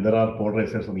 and there are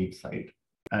polarizers on each side,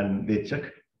 and they check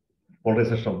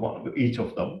polarization of each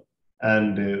of them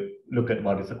and look at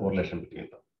what is the correlation between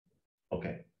them.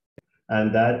 Okay,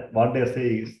 and that what they say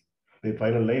is the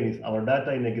final line is our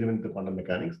data in agreement with quantum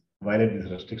mechanics violate this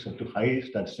restriction to high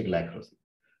statistical accuracy.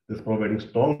 This is providing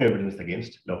strong evidence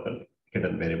against local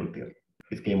hidden variable theory.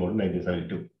 It came out in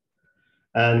 1972.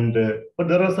 And but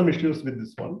there are some issues with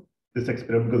this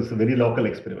experiment, because it's a very local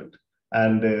experiment.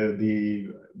 And the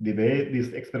way this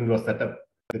experiment was set up,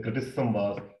 the criticism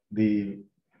was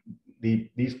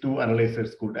these two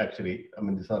analyzers could actually,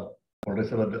 these are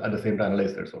polarizers at the same time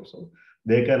analyzers also.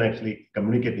 They can actually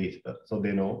communicate with each other, so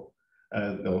they know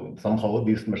somehow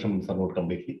these measurements are not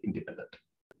completely independent.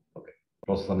 Okay,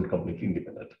 processes are not completely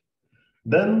independent.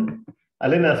 Then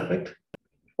Alain Aspect,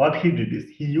 what he did is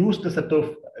he used a set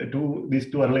of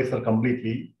these two analyzers are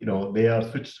completely, they are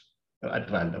switched at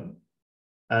random,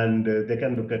 and they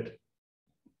can look at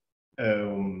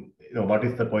what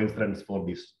is the coincidence for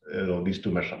these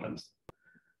two measurements,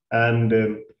 and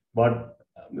what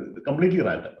completely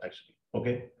random actually.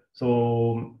 Okay,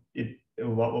 so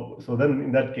then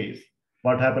in that case,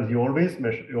 what happens? You always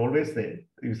measure. You always say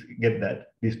you get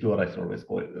that these two are actually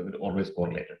always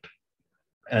correlated,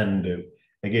 and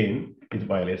again it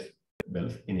violates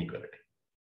Bell's inequality.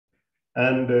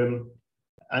 And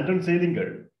Anton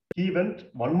Zeilinger, he went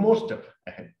one more step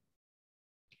ahead.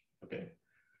 Okay,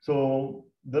 so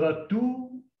there are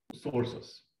two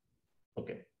sources.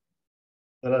 Okay,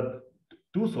 there are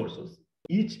two sources.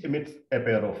 Each emits a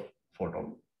pair of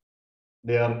photons.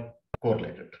 They are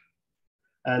correlated.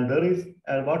 And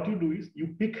what you do is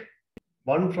you pick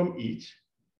one from each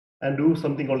and do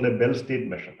something called a Bell state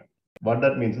measurement. What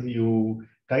that means is you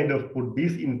kind of put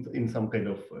these in some kind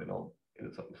of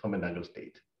some entangled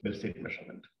state, Bell state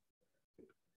measurement.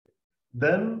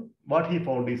 Then what he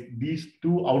found is these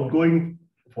two outgoing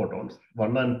photons,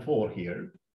 1 and 4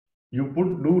 here, you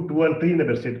do 2 and 3 in a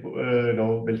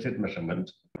Bell state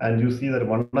measurement, and you see that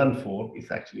 1 and 4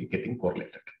 is actually getting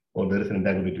correlated, or there is an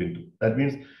entanglement between two. That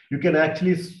means you can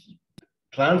actually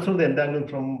transfer the entanglement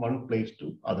from one place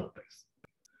to other place.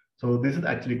 So this is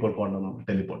actually called quantum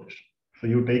teleportation. So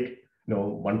you take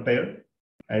one pair,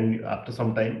 and after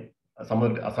some time, some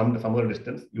other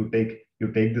distance, you take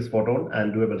this photon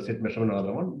and do a Bell state measurement on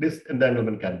another one. This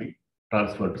entanglement can be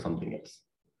transferred to something else.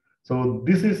 So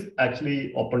this is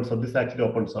actually opens up. This actually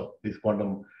opens up these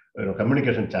quantum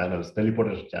communication channels,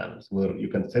 teleportation channels, where you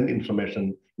can send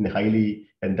information in a highly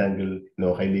entangled,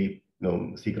 highly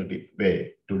secretive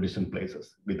way to distant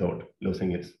places without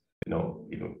losing its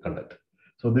content.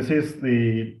 So this is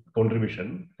the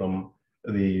contribution from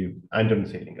the Anton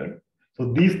Zeilinger.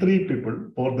 So these three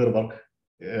people, for their work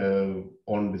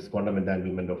on this quantum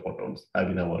entanglement of photons, have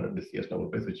been awarded this year's Nobel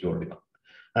Prize, which you already know.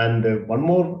 And one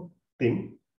more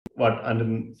thing, what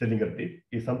Anton Zeilinger did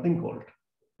is something called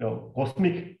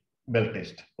cosmic bell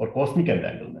test or cosmic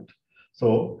entanglement.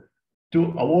 So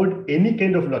to avoid any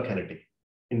kind of locality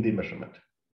in the measurement.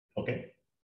 Okay.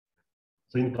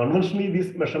 So conventionally,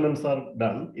 these measurements are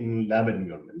done in lab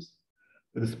environments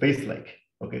with space-like.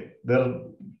 Okay.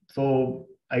 So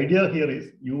idea here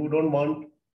is you don't want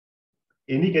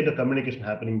any kind of communication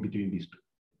happening between these two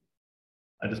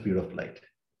at the speed of light.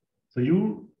 So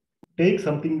you take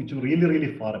something which is really,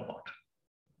 really far apart.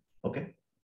 Okay.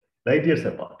 Light years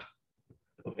apart.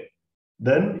 Okay.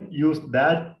 Then use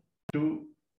that to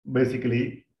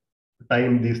basically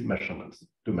time these measurements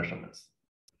to measurements.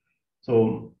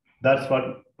 So that's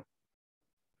what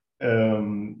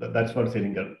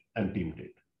Zeilinger and team did.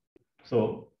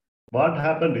 So what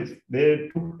happened is they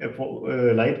took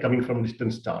a light coming from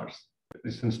distant star,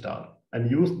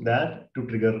 and used that to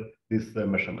trigger these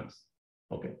measurements.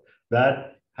 Okay,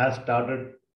 that has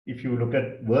started. If you look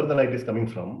at where the light is coming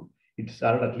from, it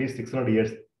started at least 600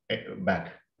 years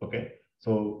back. Okay,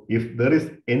 so if there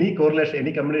is any correlation,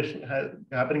 any combination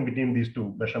happening between these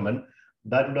two measurements,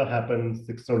 that would have happened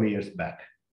 600 years back.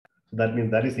 So that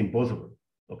means that is impossible.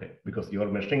 Okay, because you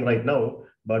are measuring right now,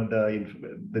 but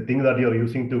the thing that you are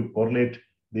using to correlate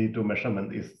the two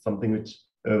measurement is something which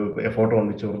a photon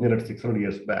which originated 600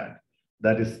 years back.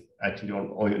 That is actually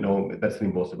that's an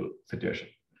impossible situation.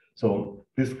 So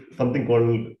this something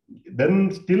called, then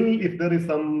still if there is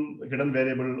some hidden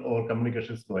variable or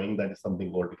communications going, that is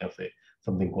something called, we can say,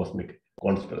 something cosmic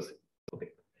conspiracy. Okay.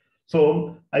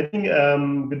 So I think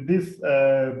with this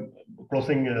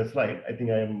closing slide, I think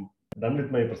I am done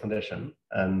with my presentation,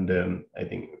 and I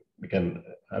think we can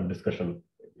have discussion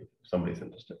if somebody is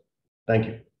interested. Thank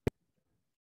you.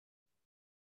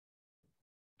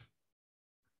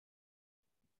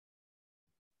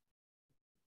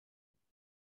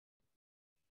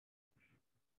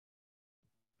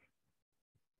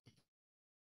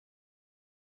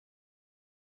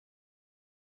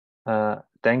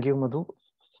 Thank you, Madhu,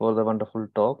 for the wonderful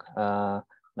talk.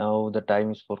 Now the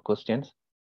time is for questions.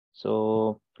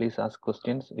 So please ask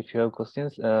questions. If you have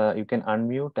questions, you can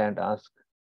unmute and ask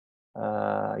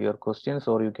your questions,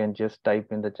 or you can just type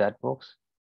in the chat box.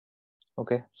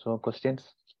 Okay, so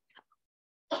questions.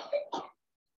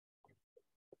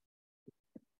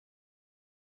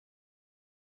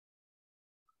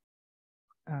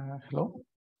 Hello,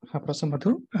 Professor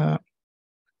Madhu.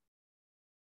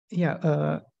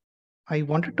 I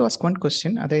wanted to ask one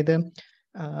question. അതായത്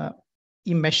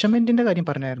ഈ മെഷർമെന്റിന്റെ കാര്യം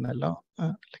പറഞ്ഞായിരുന്നല്ലോ,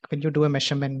 like when you do a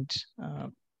measurement,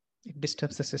 it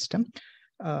disturbs the system.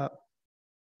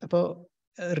 അപ്പോൾ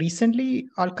recent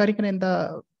ആൾക്കാർ ഇങ്ങനെ എന്താ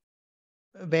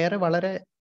വേറെ വളരെ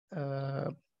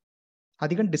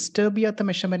അധികം ഡിസ്റ്റർബ് ചെയ്യാത്ത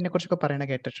മെഷർമെന്റിനെ കുറിച്ചൊക്കെ പറയണ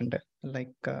കേട്ടിട്ടുണ്ട്,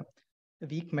 ലൈക്ക്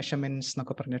വീക്ക് മെഷർമെന്റ്സ്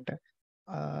എന്നൊക്കെ പറഞ്ഞിട്ട്.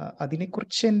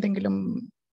 അതിനെക്കുറിച്ച് എന്തെങ്കിലും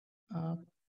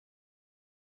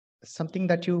something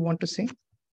that you want to say?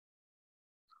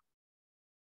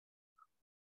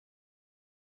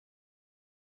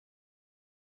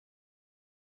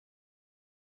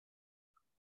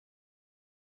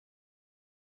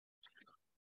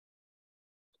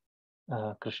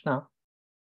 Krishna,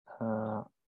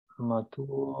 മധു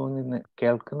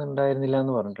കേൾക്കുന്നുണ്ടായിരുന്നില്ല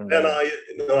എന്ന്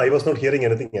പറഞ്ഞിട്ടുണ്ടായിരുന്നു. No, I was not hearing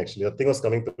anything actually. Nothing was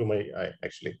coming through my eye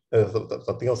actually.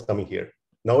 Something was coming here.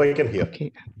 Now I can hear. Okay.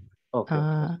 Okay.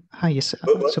 Yes.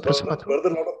 So Were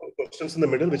there a lot of questions in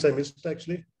the middle which I missed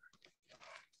actually?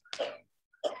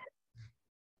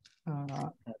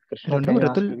 Krishna, can you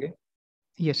ask again?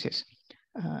 Yes.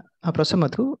 Professor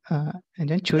Madhu,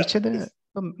 ഞാൻ ചോദിച്ചത്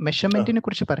മെഷർമെന്റിനെ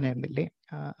കുറിച്ച് പറഞ്ഞിരുന്നില്ലേ?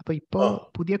 അപ്പൊ ഇപ്പോ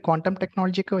പുതിയ quantum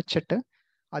technology ഒക്കെ വെച്ചിട്ട്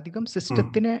അധികം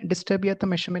സിസ്റ്റത്തിനെ disturb ചെയ്യാത്ത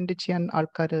മെഷർമെന്റ് ചെയ്യാൻ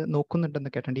ആൾക്കാർ നോക്കുന്നുണ്ടെന്ന്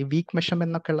കേട്ടിട്ടുണ്ട്. ഈ വീക്ക്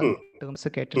മെഷർമെന്റ് എന്നൊക്കെയുള്ള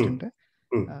ടേംസ് കേട്ടിട്ടുണ്ട്.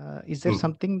 Is there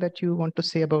something that you want to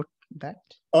say about that?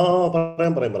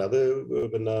 പറയാം. അത്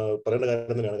പിന്നെ പറയേണ്ട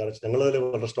കാര്യം തന്നെയാണ്. കാരണം ഞങ്ങൾ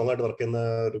വളരെ സ്ട്രോങ് ആയിട്ട് വർക്ക് ചെയ്യുന്ന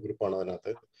ഒരു ഗ്രൂപ്പാണ്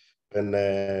അതിനകത്ത്. പിന്നെ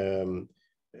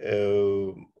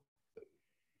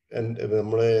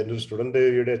നമ്മള് എൻ്റെ ഒരു സ്റ്റുഡന്റ്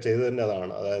ഇവിടെ ചെയ്ത് തന്നെ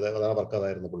അതാണ്. അതാണ് വർക്ക്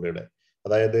അതായിരുന്നു പുള്ളിയുടെ.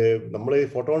 അതായത് നമ്മൾ ഈ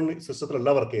ഫോട്ടോൺ സിസ്റ്റത്തിലല്ല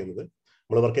വർക്ക് ചെയ്യുന്നത്.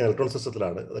 നമ്മൾ വർക്ക് ചെയ്യുന്ന electron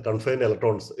സിസ്റ്റത്തിലാണ്. Confined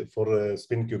electrons four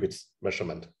spin cubits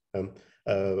measurement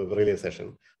realisation.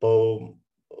 അപ്പോൾ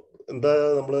എന്താ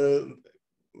നമ്മള്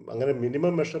അങ്ങനെ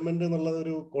മിനിമം മെഷർമെന്റ് എന്നുള്ള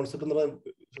ഒരു കോൺസെപ്റ്റ് എന്ന് പറയാൻ,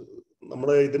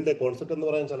 നമ്മുടെ ഇതിന്റെ കോൺസെപ്റ്റ് എന്ന്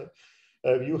പറയാൻ വെച്ചാൽ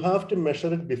you have to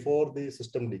measure it before the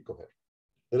system ഡീകോഹർ.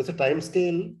 There is A time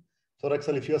scale. For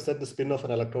example, if you have set the spin of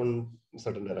an electron in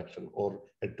certain direction or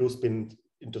a two spin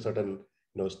into certain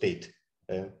state,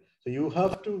 so you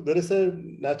have to. There is a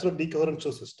natural decoherence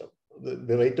system.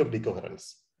 the rate of decoherence.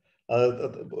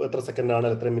 Second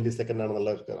millisecond.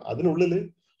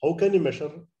 How can you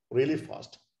measure really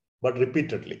fast, but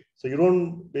repeatedly? So you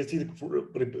don't basically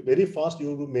very fast,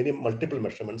 you do multiple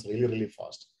measurements really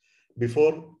fast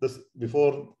before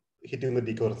hitting the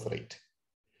decoherence rate.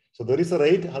 So there is a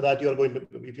rate that you are going to,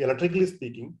 if electrically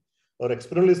speaking or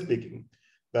experimentally speaking,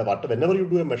 whenever you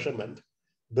do a measurement,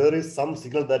 there is some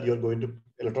signal that you are going to,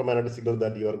 electromagnetic signal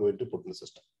that you are going to put in the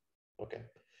system. Okay.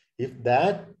 If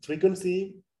that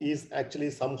frequency is actually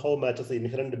somehow matches the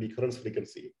inherent decoherence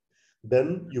frequency,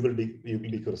 then you will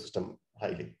decoher the system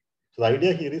highly. So the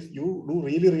idea here is you do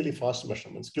really fast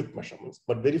measurements, quick measurements,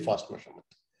 but very fast measurement.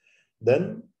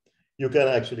 Then you can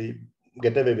actually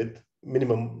get away with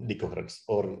minimum decoherence,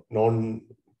 or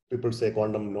people say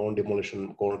quantum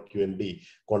non-demolition, QND,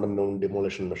 quantum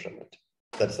non-demolition measurement.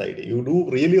 That's the idea. You do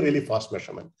really fast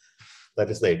measurement.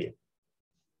 That is the idea.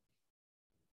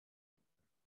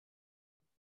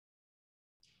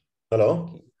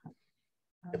 Hello?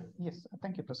 Okay. Yes,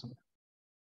 thank you, Professor.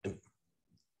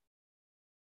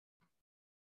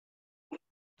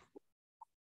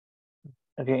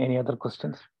 Okay, any other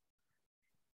questions?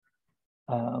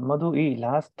 Madhu, ഈ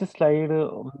last slide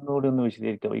ഒന്നുകൂടി ഒന്ന്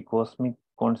വിശദീകരിക്കാം. ഈ cosmic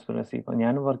conspiracy, ഇപ്പൊ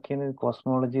ഞാൻ work ചെയ്യുന്ന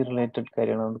cosmology related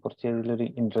കാര്യമാണ്, അതുകൊണ്ട് കുറച്ച് ഇതിലൊരു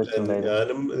ഇൻട്രസ്റ്റ് ഉണ്ടായിരുന്നു.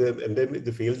 ഞാനും എന്റെ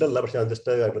ഇത് ഫീൽഡ് അല്ല, പക്ഷെ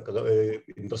ജസ്റ്റ്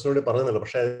ഇൻട്രസ്റ്റോടെ പറഞ്ഞതല്ല.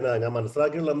 പക്ഷെ ഞാൻ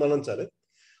മനസ്സിലാക്കിയുള്ള എന്താണെന്ന് വെച്ചാൽ,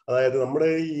 അതായത് നമ്മുടെ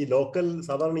ഈ ലോക്കൽ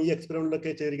സാധാരണ ഈ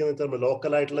എക്സ്പെരിമെന്റിലൊക്കെ ചെയ്തിരിക്കുന്നത് വെച്ചാൽ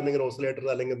ലോക്കൽ ആയിട്ടുള്ള എന്തെങ്കിലും ഓസിലേറ്റർ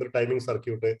അല്ലെങ്കിൽ എന്തൊരു ടൈമിംഗ്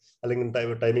സർക്യൂട്ട്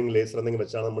അല്ലെങ്കിൽ ടൈമിംഗ് ലേസർ എന്തെങ്കിലും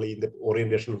വെച്ചാണ് നമ്മൾ ഈ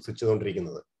ഓറിയന്റേഷൻ സ്വിച്ച്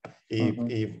ചെയ്തുകൊണ്ടിരിക്കുന്നത്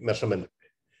ഈ മെഷർമെന്റ്.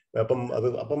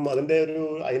 അപ്പം അതിന്റെ ഒരു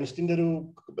ഐൻസ്റ്റീന്റെ ഒരു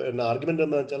ആർഗ്യുമെന്റ്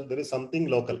എന്താ വെച്ചാൽ, there is something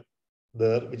local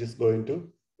there which is going to,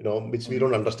 which we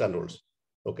don't understand also.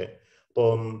 Okay.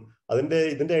 അപ്പം ഇതിന്റെ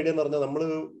ഐഡിയ എന്ന് പറഞ്ഞാൽ, നമ്മൾ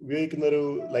ഉപയോഗിക്കുന്ന ഒരു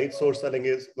ലൈറ്റ് സോഴ്സ്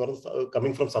അല്ലെങ്കിൽ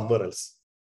കമ്മിങ് ഫ്രം സംവെയർ എൽസ്,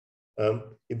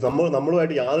 ഇത്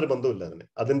നമ്മളുമായിട്ട് യാതൊരു ബന്ധവുമില്ല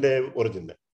അതിന്റെ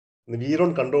ഒറിജിന്. We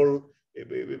don't control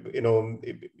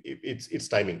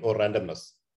it's timing or randomness.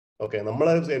 Okay.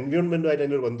 നമ്മളെ എൻവയോൺമെന്റുമായിട്ട്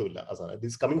അതിനൊരു ബന്ധമില്ല. It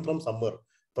is coming from somewhere,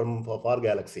 from far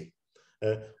galaxy.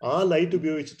 ആ ലൈറ്റ്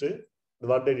ഉപയോഗിച്ചിട്ട്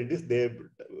what they did is they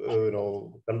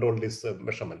control this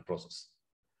measurement process,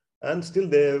 and still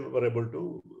they were able to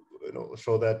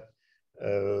show that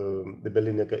the Bell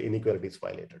inequality is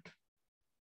violated.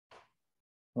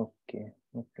 Okay.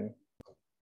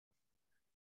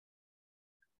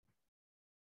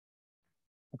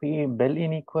 അപ്പൊ ഈ bell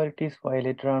inequalities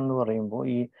violated ആണെന്ന് പറയുമ്പോൾ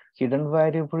ഈ hidden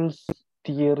variables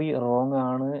theory wrong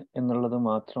ആണ് എന്നുള്ളത്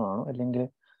മാത്രമാണോ, അല്ലെങ്കിൽ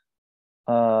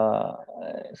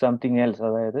സംതിങ് എൽസ്?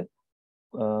 അതായത്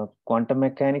ക്വാണ്ടം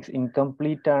മെക്കാനിക്സ്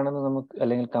ഇൻകംപ്ലീറ്റ് ആണെന്ന് നമുക്ക്,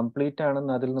 അല്ലെങ്കിൽ കംപ്ലീറ്റ്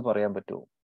ആണെന്ന് അതിൽ നിന്ന് പറയാൻ പറ്റുമോ?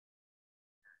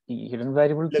 ഈ ഹിഡൻ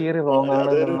വാരിയബിൾ തിയറി റോങ്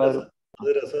ആണ് എന്നുള്ള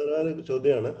ഒരു രസകരമായ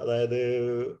ചോദ്യമാണ്. അതായത്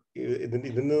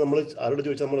ഇതിന് നമ്മൾ ആരോട്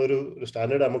ചോദിച്ചാൽ നമ്മൾ ഒരു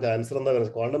സ്റ്റാൻഡേർഡ് നമുക്ക് ആൻസർ എന്താ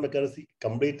പറയുന്നത്, ക്വാണ്ടം മെക്കാനിക്സ്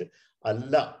കംപ്ലീറ്റ്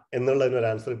അല്ല എന്നുള്ളതിനൊരു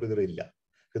ആൻസർ ഇപ്പൊ ഇതിലില്ല.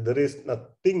 There is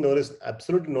nothing, there is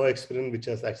absolutely no experiment which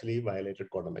has actually violated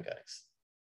quantum mechanics.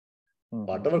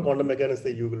 Whatever quantum mechanics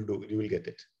that you will do, you will get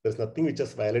it. There is nothing which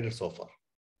has violated so far.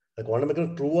 The quantum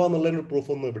mechanics true ആണെന്നുള്ള proof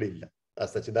ഒന്നും ഇവിടെ ഇല്ല. As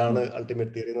such, ഇതാണ്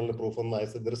ultimate theory എന്നുള്ള proof ഒന്നും I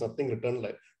said there is nothing written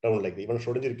like that. Even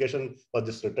Schrodinger equation was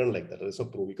just written like that. There is no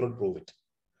proof. We cannot prove it.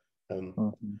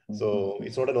 So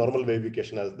it's not a normal wave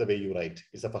equation as the way you write.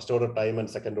 It's a first order time and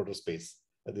second order space.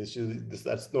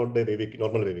 That's not the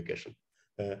normal wave equation.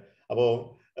 അപ്പൊ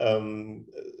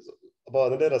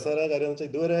അതിന്റെ രസകരമായ കാര്യം എന്ന് വെച്ചാൽ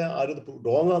ഇതുവരെ ആരും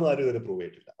wrong ആണെന്ന് ആരും ഇതുവരെ പ്രൂവ്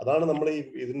ചെയ്തിട്ടില്ല. അതാണ് നമ്മൾ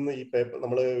ഈ പേപ്പർ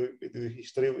നമ്മള്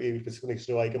ഹിസ്റ്ററി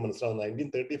ഹിസ്റ്ററി വായിക്കാൻ മനസ്സിലാവുന്നത്.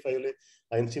 1935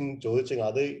 ഐൻസ്റ്റീൻ ചോദിച്ചെങ്കിൽ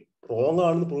അത് റോങ്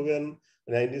ആണെന്ന് പ്രൂവ് ചെയ്യാൻ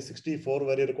 1964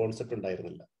 വരെ ഒരു കോൺസെപ്റ്റ്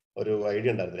ഉണ്ടായിരുന്നില്ല, ഒരു ഐഡിയ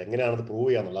ഉണ്ടായിരുന്നില്ല എങ്ങനെയാണത് പ്രൂവ്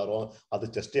ചെയ്യാന്നുള്ള, അത്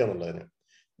test ചെയ്യാന്നുള്ളതിന്.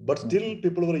 But still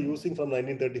people were using from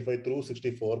 1935 through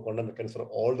 64 quantum mechanics for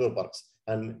all their works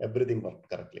and everything worked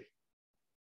correctly.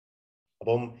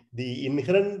 അപ്പം the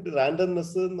inherent randomness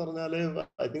എന്ന് പറഞ്ഞാല്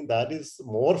I think that is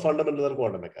more fundamental than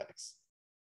quantum mechanics.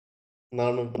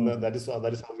 That is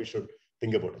how we should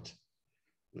think about it.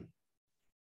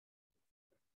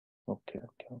 Okay.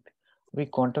 ഈ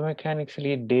quantum മെക്കാനിക്സിൽ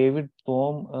ഈ David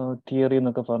ബോം theory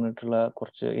എന്നൊക്കെ പറഞ്ഞിട്ടുള്ള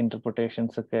കുറച്ച്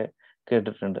interpretations ഒക്കെ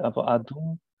കേട്ടിട്ടുണ്ട്. അപ്പൊ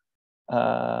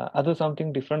അത്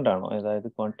സംതിങ് ഡിഫറെന്റ് ആണോ? അതായത്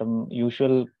ക്വാണ്ടം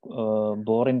യൂഷ്വൽ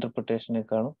ബോർ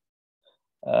ഇന്റർപ്രിട്ടേഷനേക്കാളും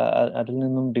അതിൽ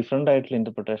നിന്നും ഡിഫറെന്റ് ആയിട്ടുള്ള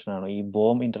ഇന്റർപ്രിട്ടേഷൻ ആണോ ഈ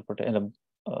ബോം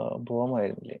ബോം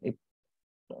ആയിരുന്നില്ലേ?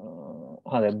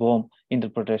 അതെ, ബോം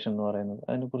ഇന്റർപ്രിട്ടേഷൻ എന്ന് പറയുന്നത്.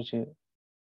 അതിനെ കുറിച്ച്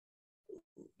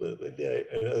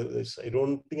I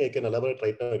don't think I can elaborate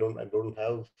right now. I don't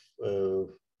have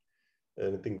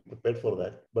anything prepared for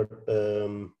that. But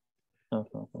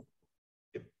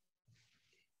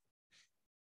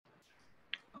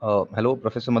hello,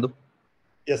 Professor Madhu.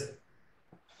 Yes.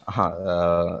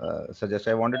 So just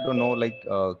I wanted to know, like,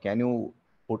 can you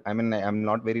put, I mean, I'm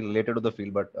not very related to the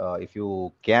field, but if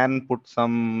you can put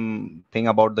something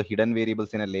about the hidden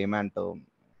variables in a layman term,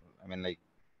 I mean, like,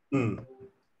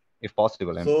 if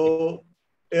possible. So,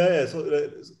 yeah. So,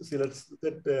 see, let's look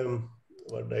at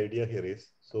what the idea here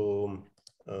is. So,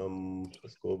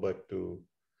 let's go back to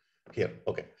here.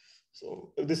 Okay.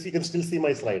 So, this you can still see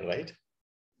my slide, right?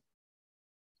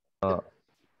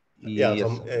 Yeah.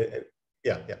 Yes.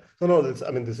 Yeah. So, no, this,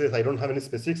 I mean, this is, I don't have any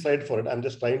specific slide for it. I'm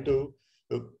just trying to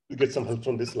get some help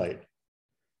from this slide.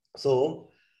 So,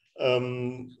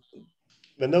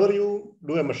 whenever you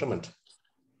do a measurement,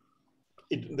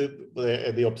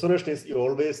 the observation is you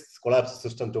always collapse the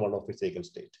system to one of its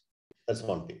eigenstate. That's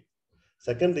one thing.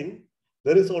 Second thing,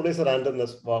 there is always a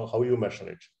randomness how you measure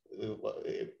it.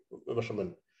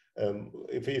 Measurement.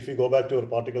 If you go back to your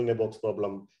particle in a box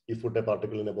problem, you put a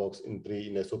particle in a box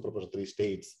in a superposition 3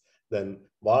 states, then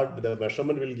what the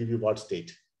measurement will give you what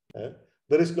state.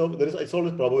 It's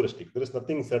always probabilistic. There is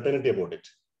nothing certainty about it.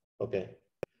 Okay.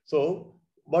 So,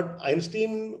 but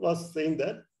Einstein was saying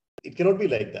that it cannot be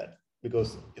like that,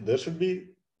 because there should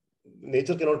be,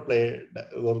 nature cannot play,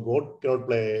 or God cannot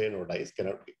play, dice,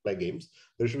 cannot play games.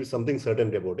 There should be something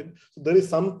certain about it. So there is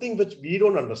something which we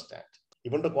don't understand.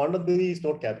 Even the quantum theory is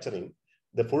not capturing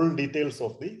the full details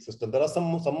of the system. There are some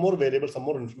more variables, some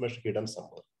more information hidden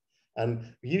somewhere.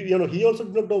 And he also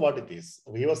did not know what it is.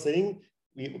 He was saying,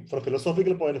 from a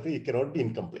philosophical point of view, it cannot be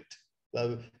incomplete.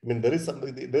 I mean, there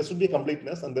should be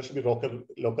completeness, and there should be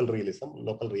local realism,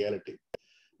 local reality.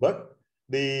 But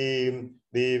the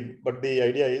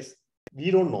idea is, we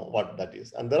don't know what that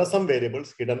is, and there are some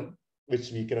variables hidden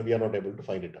which we are not able to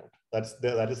find it out. That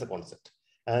is the concept.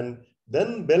 And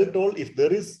then Bell told, if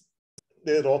there is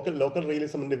the local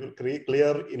realism in the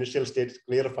clear initial state,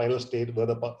 clear final state where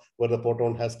the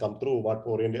photon has come through, what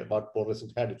polarization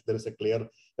it had, if there is a clear,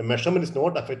 the measurement is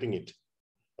not affecting it.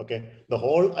 Okay, the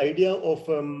whole idea of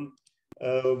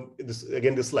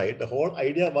this slide, the whole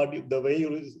idea about the way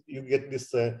you get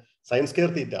this sine square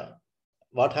theta,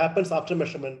 what happens after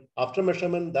measurement? After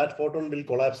measurement, that photon will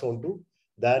collapse onto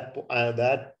that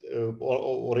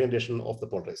orientation of the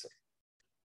polarizer,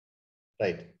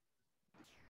 right?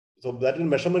 So that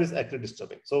measurement is actually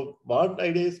disturbing. So what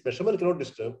idea is, measurement cannot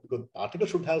disturb, because particle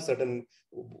should have certain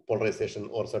polarization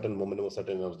or certain momentum or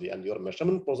certain energy, and your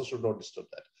measurement process should not disturb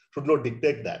that, should not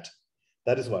dictate that.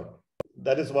 That is what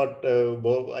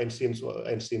Einstein's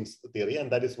theory,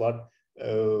 and that is what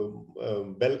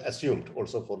Bell assumed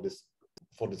also for this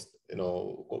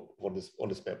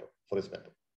paper.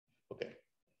 Okay,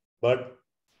 but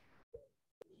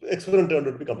experiment turned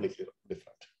out to be completely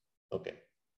different. Okay.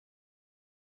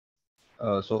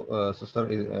 So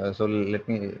let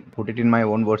me put it in my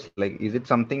own words. Like, is it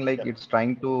something like it's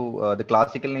trying to the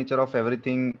classical nature of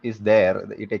everything is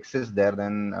there, it exists there,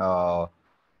 then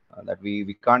that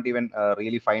we can't even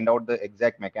really find out the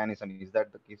exact mechanism? Is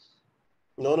that the case?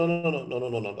 No.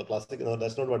 The classical, no,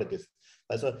 that's not what it is.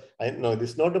 That's what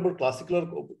it's not about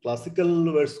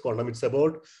classical versus quantum. It's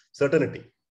about certainty.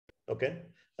 Okay,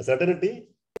 a certainty.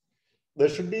 There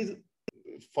should be,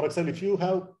 for example, if you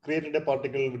have created a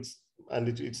particle and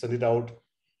it sent it out,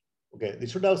 okay, it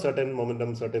should have certain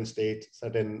momentum, certain state,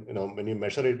 certain, when you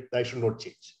measure it, that should not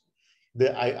change.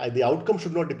 The outcome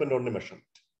should not depend on the measurement.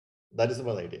 That is the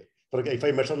idea. For example, if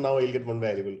I measure now, I'll get one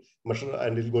variable, measure,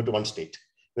 and it'll go to one state.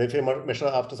 And if I measure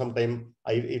after some time,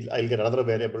 I'll get another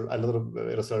variable, another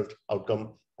result,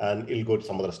 outcome, and it'll go to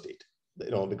some other state.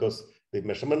 Because the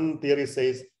measurement theory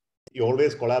says you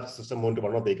always collapse the system onto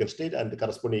one of the eigenstate, and the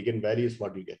corresponding eigenvalue is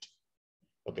what you get.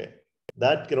 Okay,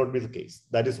 that cannot be the case.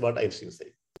 That is what Einstein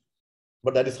said.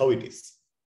 But that is how it is.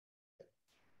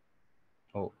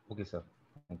 Oh, okay, sir.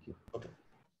 Thank you. Okay.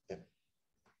 Yeah.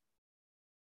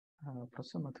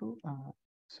 Professor Madhu,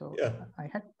 so yeah. I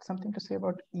had something to say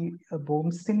about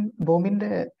Bohm's and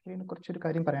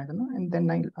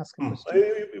then I'll ask a question.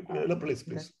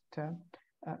 Please.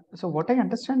 So what I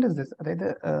understand is this: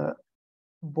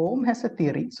 Bohm has a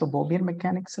theory. So Bohmian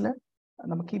mechanics,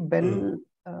 Bell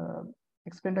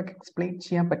explain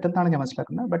but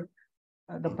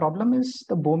the problem is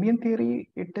the Bohmian theory,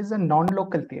 it is a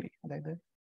non-local theory.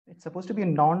 It's supposed to be a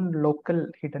non-local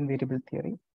hidden variable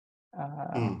theory.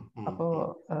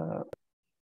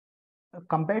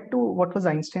 Compared to what was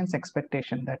Einstein's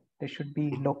expectation, that there should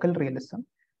be local realism,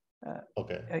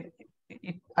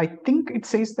 I think it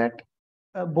says that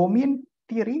Bohmian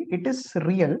theory, it is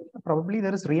real. Probably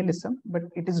there is realism, but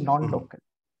it is non-local.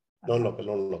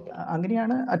 Non-local.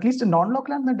 At least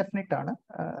non-local and definite.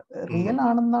 Real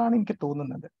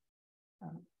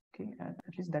Okay,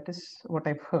 at least that is what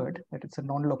I've heard, that it's a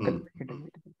non-local hidden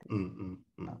variable theory.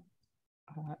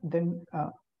 Then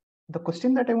the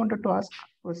question that I wanted to ask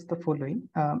was the following.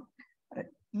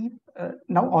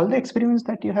 Now all the experiments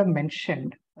that you have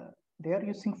mentioned, they are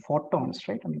using photons,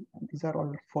 right? I mean, these are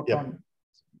all photon.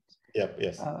 Yep.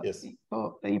 Yes. Yes.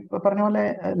 So, like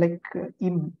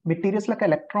materials like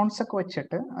electrons, electrons are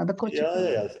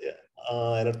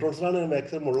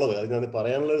maximum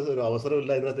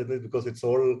because it's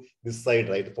all this side,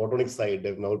 right? Photonic side.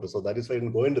 So that is why I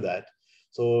didn't go into that.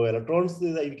 So electrons,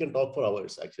 we can talk for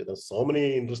hours. Actually, there's so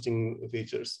many interesting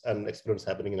features and experiments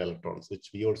happening in electrons,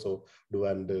 which we also do,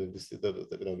 and we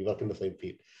work in the same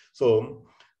field. So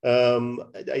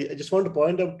I just want to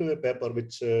point out to a paper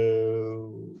which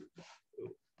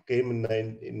came in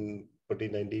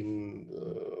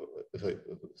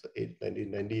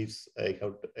 1990s. I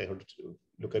have to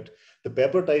look at the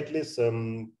paper title is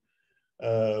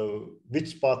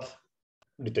which path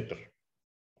detector.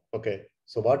 Okay,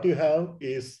 so what you have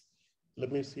is, let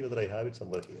me see whether I have it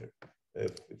somewhere here.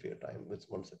 If you have time,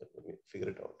 just 1 second, let me figure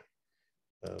it out.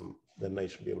 Then I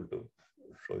should be able to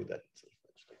show you that.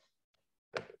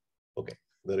 Okay,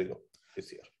 there you go. It's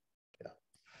here. Yeah.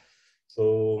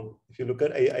 So if you look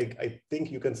at, I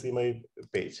think you can see my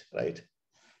page, right?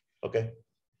 Okay.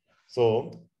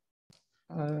 So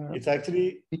it's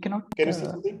actually, we cannot. Can you see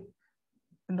something?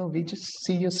 No, we just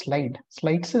see your slide.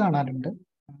 Slides കാണാറുണ്ട്.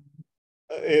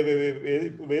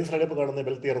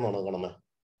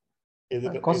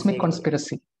 Cosmic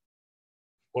conspiracy.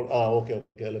 Okay.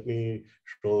 Let me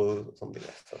show something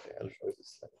else. Okay, I'll show you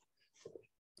this slide.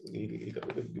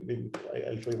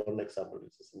 I'll show you one example.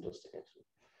 This is interesting, actually.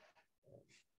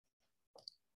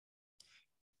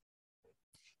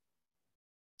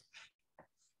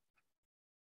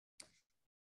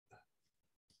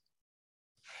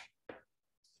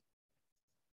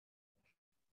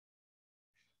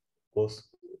 Course,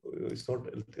 it's not,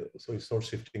 so it's not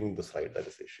shifting the slide. That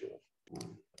is the issue.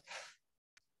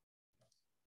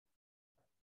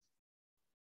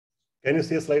 Can you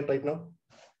see a slide right now?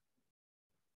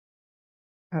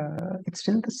 It's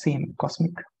still the same,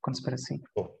 cosmic conspiracy.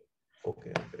 Oh,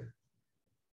 okay.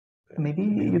 Maybe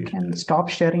you can stop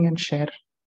sharing and share.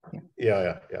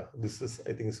 Yeah. This is,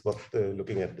 I think it's worth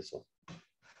looking at this one.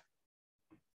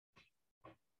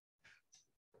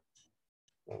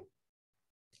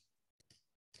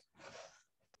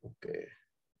 Okay.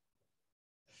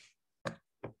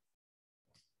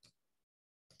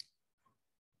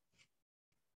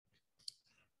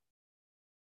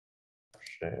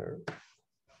 Share.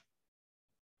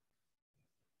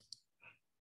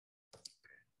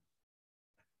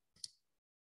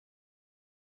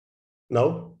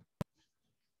 Now?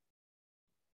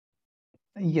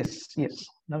 Yes.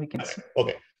 Now we can see.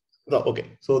 Okay.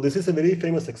 So this is a very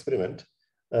famous experiment,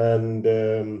 and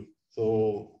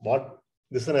so what?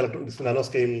 This is an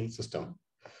nanoscale system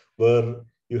where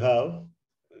you have,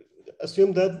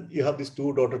 assume that you have these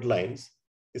two dotted lines.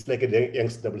 It's like a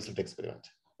Young's double slit experiment.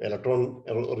 The electron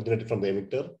originated from the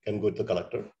emitter can go to the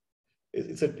collector.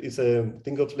 It's a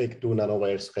think of like 2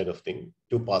 nanowires kind of thing,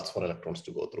 2 paths for electrons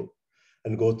to go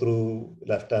through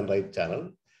left and right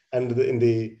channel. And in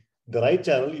the right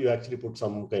channel, you actually put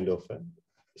some kind of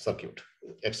circuit,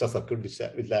 extra circuit, which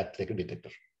will act like a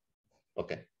detector.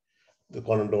 Okay. The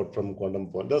quantum dot from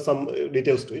quantum point. There's some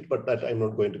details to it, but that I'm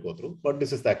not going to go through. But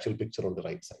this is the actual picture on the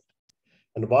right side.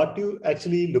 And what you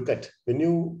actually look at when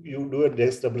you do a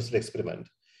Young's double slit experiment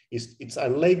is, it's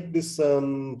unlike this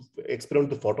experiment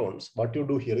to photons. What you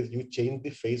do here is you change the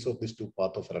phase of these 2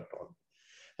 paths of electron.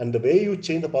 And the way you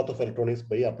change the path of electron is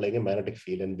by applying a magnetic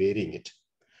field and varying it.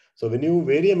 So when you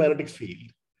vary a magnetic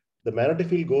field, the magnetic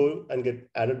field go and get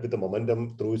added with the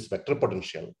momentum through its vector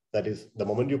potential. That is, the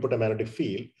moment you put a magnetic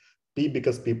field, P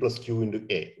becomes P plus Q into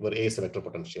A, where A is a vector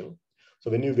potential. So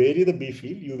when you vary the B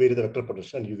field, you vary the vector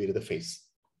potential and you vary the phase.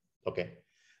 Okay.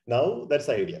 Now that's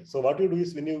the idea. So what you do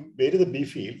is when you vary the B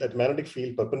field, that magnetic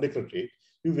field perpendicular to it,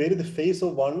 you vary the phase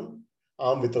of one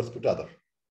arm with respect to other.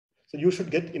 So you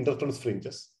should get interference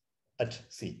fringes at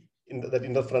C, that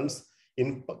interference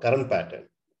in current pattern.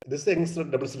 This is a Young's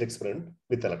double slit experiment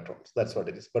with electrons. That's what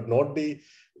it is, but not the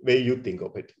way you think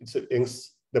of it. It's a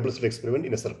Young's double slit experiment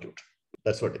in a circuit.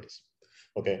 That's what it is.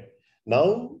 Okay.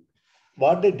 Now,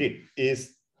 what they did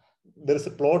is, there is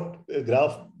a plot, a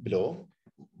graph below.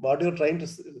 What you're trying to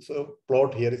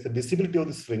plot here is the visibility of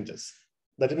these fringes.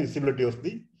 That is the visibility of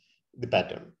the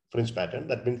pattern, fringe pattern.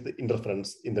 That means the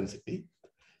interference intensity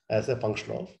as a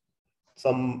function of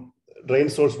some drain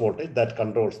source voltage that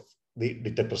controls the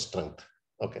detector strength.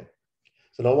 Okay.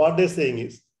 So now what they're saying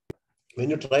is, when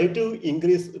you try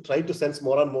to sense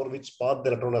more and more which path the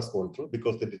electron has gone through,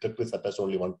 because the detector is attached to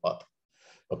only one path.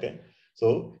 Okay,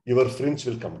 so your fringe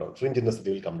will come down, fringe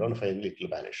intensity will come down, finally it will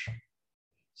vanish.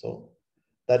 So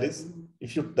that is,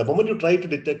 the moment you try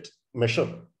to measure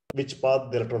which path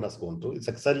the electron has gone through, it's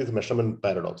exactly the measurement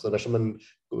paradox, the measurement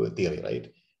theory, right?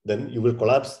 Then you will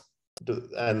collapse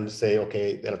and say,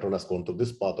 okay, the electron has gone through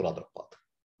this path or other path.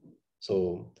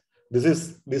 So this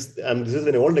is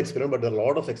an old experiment, but there are a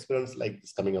lot of experiments like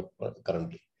this coming up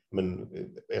currently. I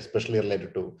mean, especially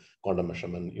related to quantum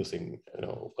measurement, using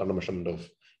quantum measurement of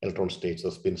electron states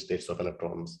or spin states of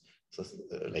electrons, so,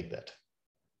 like that.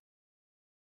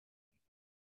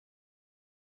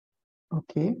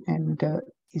 Okay, and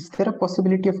is there a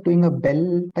possibility of doing a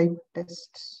Bell type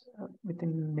test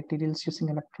within materials using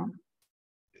electron?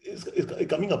 It's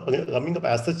coming up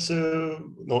as such.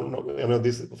 No.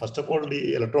 This, first of all,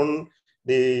 the electron,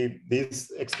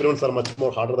 these experiments are much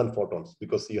more harder than photons,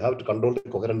 because you have to control the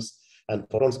coherence, and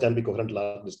photons can be coherent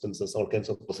large distances. All kinds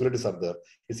of possibilities are there.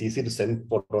 It's easy to send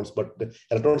photons, but the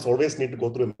electrons always need to go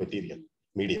through a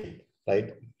medium,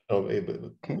 right?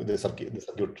 The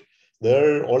circuit.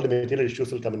 There, all the material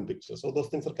issues will come in picture. So those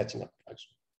things are catching up,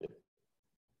 actually. Yeah.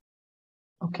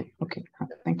 Okay.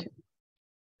 Thank you.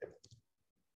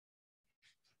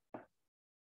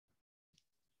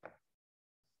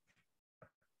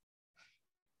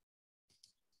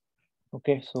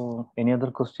 Okay, so any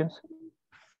other questions?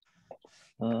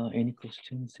 Any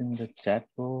questions in the chat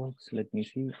box? Let me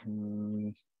see.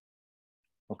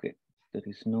 Okay, there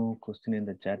is no question in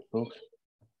the chat box.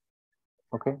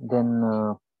 Okay,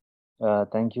 then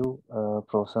thank you,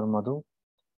 Professor Madhu,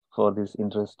 for this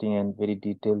interesting and very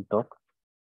detailed talk.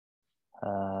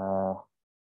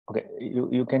 Okay,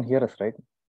 you can hear us, right?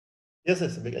 Yes,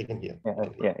 I can hear.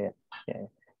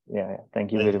 Yeah.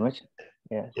 Thank you very much.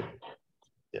 Yeah.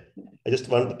 I just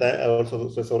want to thank, also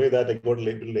so sorry that I got a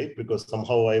little late, because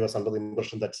somehow I was under the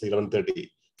impression that's 11:30.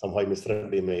 Somehow I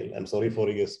misread the email. I'm sorry for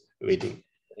you making.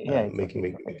 Yeah, it's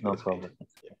okay. No problem.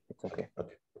 It's okay.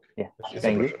 Okay. Yeah. It's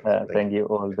Thank you. Thank you. you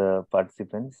all the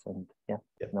participants, and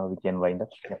now we can wind up.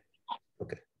 Yeah.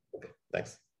 Okay.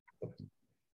 Thanks.